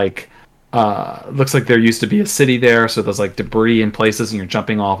looks like there used to be a city there, so there's like debris in places and you're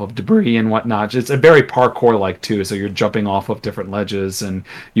jumping off of debris and whatnot. It's a very parkour like too, so you're jumping off of different ledges and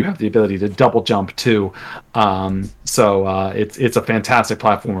you have the ability to double jump too. So it's a fantastic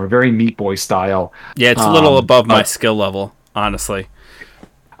platformer, very Meat Boy style. Yeah, it's a little above my skill level, honestly.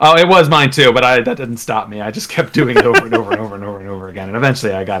 Oh, it was mine too, but that didn't stop me. I just kept doing it over and over and over and over and over again, and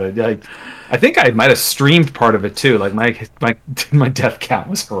eventually I got it. I think I might have streamed part of it too. Like my death count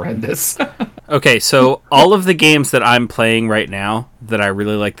was horrendous. Okay, so all of the games that I'm playing right now that I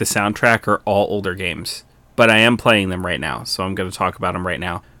really like the soundtrack are all older games, but I am playing them right now, so I'm going to talk about them right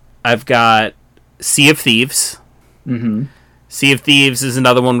now. I've got Sea of Thieves. Mm-hmm. Sea of Thieves is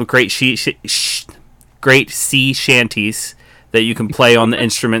another one with great sea shanties that you can play on the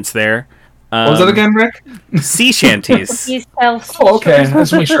instruments there. What was that again, Rick? Sea shanties. Oh, okay. I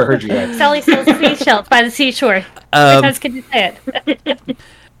just make sure I heard you right. Sally sells seashells by the seashore. How many times can you say it?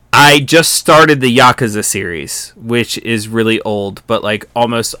 I just started the Yakuza series, which is really old, but like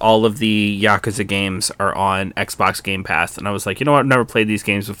almost all of the Yakuza games are on Xbox Game Pass. And I was like, you know what? I've never played these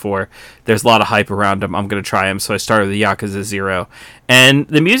games before. There's a lot of hype around them. I'm going to try them. So I started the Yakuza 0. And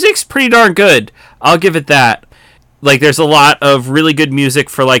the music's pretty darn good. I'll give it that. Like, there's a lot of really good music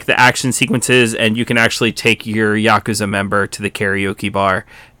for, like, the action sequences, and you can actually take your Yakuza member to the karaoke bar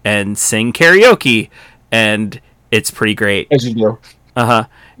and sing karaoke, and it's pretty great. As you do. Uh-huh.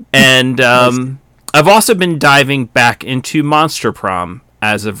 And I've also been diving back into Monster Prom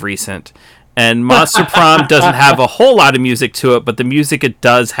as of recent, and Monster Prom doesn't have a whole lot of music to it, but the music it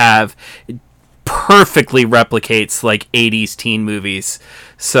does have perfectly replicates, like, 80s teen movies,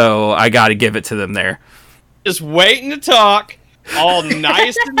 so I gotta give it to them there. Just waiting to talk, all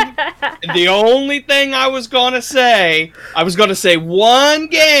nice. The only thing I was going to say one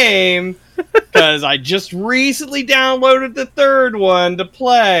game, because I just recently downloaded the third one to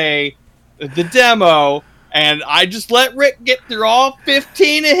play, the demo, and I just let Rick get through all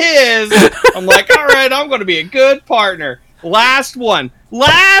 15 of his. I'm like, all right, I'm going to be a good partner. Last one.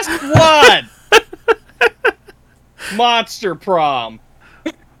 Monster Prom.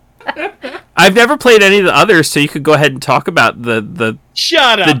 I've never played any of the others, so you could go ahead and talk about the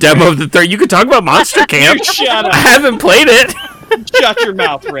Shut up. the demo of the third. You could talk about Monster Camp. You shut up. I haven't played it. Shut your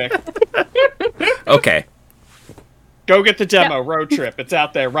mouth, Rick. Okay. Go get the demo, Road Trip. It's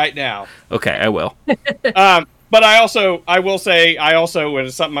out there right now. Okay, I will. But I will say, it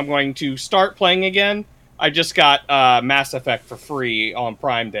is something I'm going to start playing again. I just got Mass Effect for free on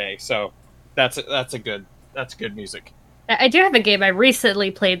Prime Day, so that's good music. I do have a game I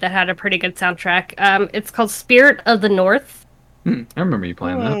recently played that had a pretty good soundtrack. It's called Spirit of the North. I remember you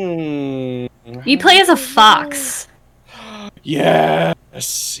playing that. You play as a fox. Yes.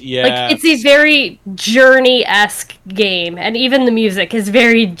 Like, it's a very Journey-esque game, and even the music is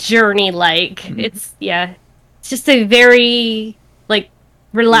very Journey-like. It's just a very, like,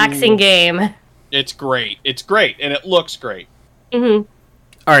 relaxing game. It's great, and it looks great. Mm-hmm.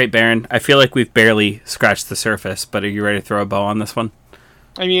 All right, Baron. I feel like we've barely scratched the surface, but are you ready to throw a bow on this one?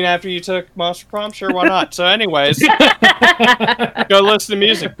 I mean, after you took Monster Prom, sure, why not? So anyways, go listen to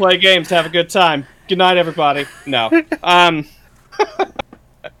music, play games, have a good time. Good night, everybody. No.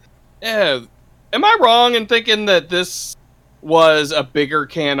 Yeah. Am I wrong in thinking that this was a bigger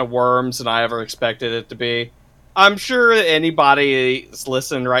can of worms than I ever expected it to be? I'm sure anybody that's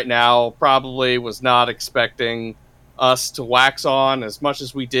listening right now probably was not expecting us to wax on as much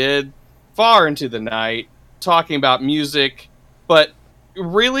as we did far into the night, talking about music, but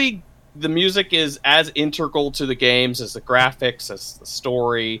really the music is as integral to the games as the graphics, as the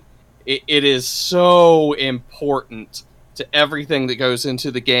story. It is so important to everything that goes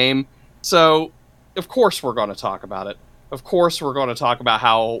into the game. So, of course we're going to talk about it. Of course we're going to talk about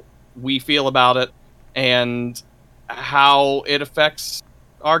how we feel about it and how it affects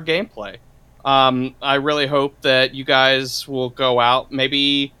our gameplay. I really hope that you guys will go out,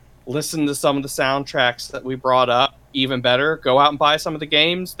 maybe listen to some of the soundtracks that we brought up. Even better, go out and buy some of the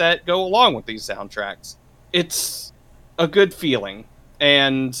games that go along with these soundtracks. It's a good feeling.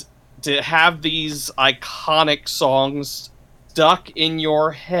 And to have these iconic songs stuck in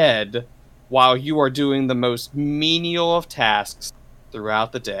your head while you are doing the most menial of tasks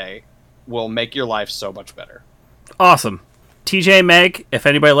throughout the day will make your life so much better. Awesome. TJ, Meg, if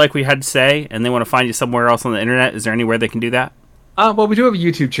anybody like what we had to say and they want to find you somewhere else on the internet, is there anywhere they can do that? Well, we do have a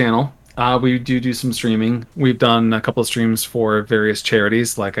YouTube channel. We do some streaming. We've done a couple of streams for various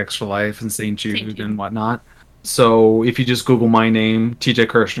charities like Extra Life and St. Jude and whatnot. So if you just Google my name, TJ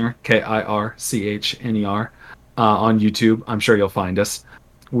Kirchner, Kirchner, on YouTube, I'm sure you'll find us.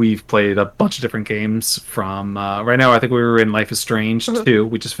 We've played a bunch of different games from, right now I think we were in Life is Strange 2.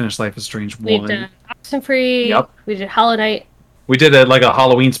 We just finished Life is Strange 1. We did Oxenfree. Yep. We did Hollow Knight. We did a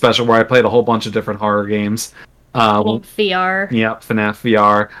Halloween special where I played a whole bunch of different horror games. VR. Yep, FNAF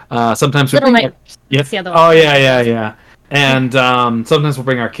VR. Sometimes Little Night. Yep. The other one. Oh yeah. And sometimes we'll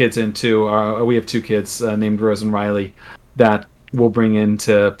bring our kids into. We have two kids named Rose and Riley that we'll bring in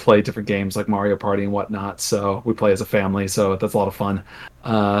to play different games like Mario Party and whatnot. So we play as a family. So that's a lot of fun.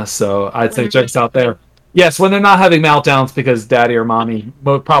 So I'd say check us out there. Yes, when they're not having meltdowns because daddy or mommy,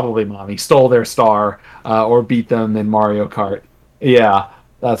 probably mommy, stole their star or beat them in Mario Kart. Yeah,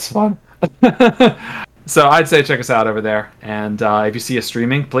 that's fun. So I'd say check us out over there. And if you see us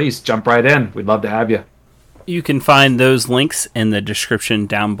streaming, please jump right in. We'd love to have you. You can find those links in the description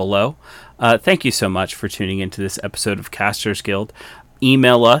down below. Thank you so much for tuning into this episode of Casters Guild.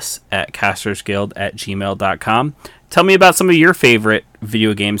 Email us at castersguild@gmail.com. Tell me about some of your favorite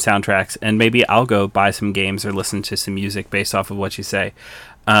video game soundtracks, and maybe I'll go buy some games or listen to some music based off of what you say.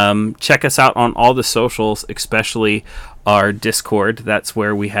 Check us out on all the socials, especially our Discord. That's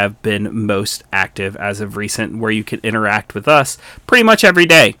where we have been most active as of recent, where you can interact with us pretty much every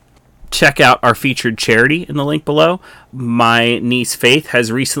day. Check out our featured charity in the link below. My niece Faith has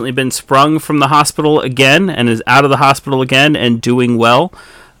recently been sprung from the hospital again and is out of the hospital again and doing well.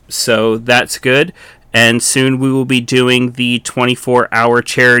 So that's good. And soon we will be doing the 24-hour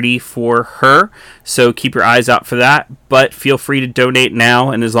charity for her. So keep your eyes out for that. But feel free to donate now.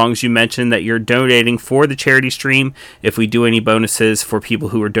 And as long as you mention that you're donating for the charity stream, if we do any bonuses for people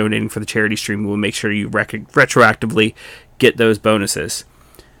who are donating for the charity stream, we'll make sure you retroactively get those bonuses.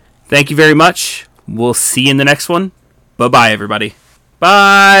 Thank you very much. We'll see you in the next one. Bye-bye, everybody.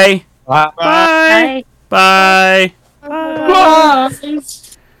 Bye. Bye. Bye. Bye. Bye.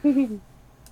 Bye.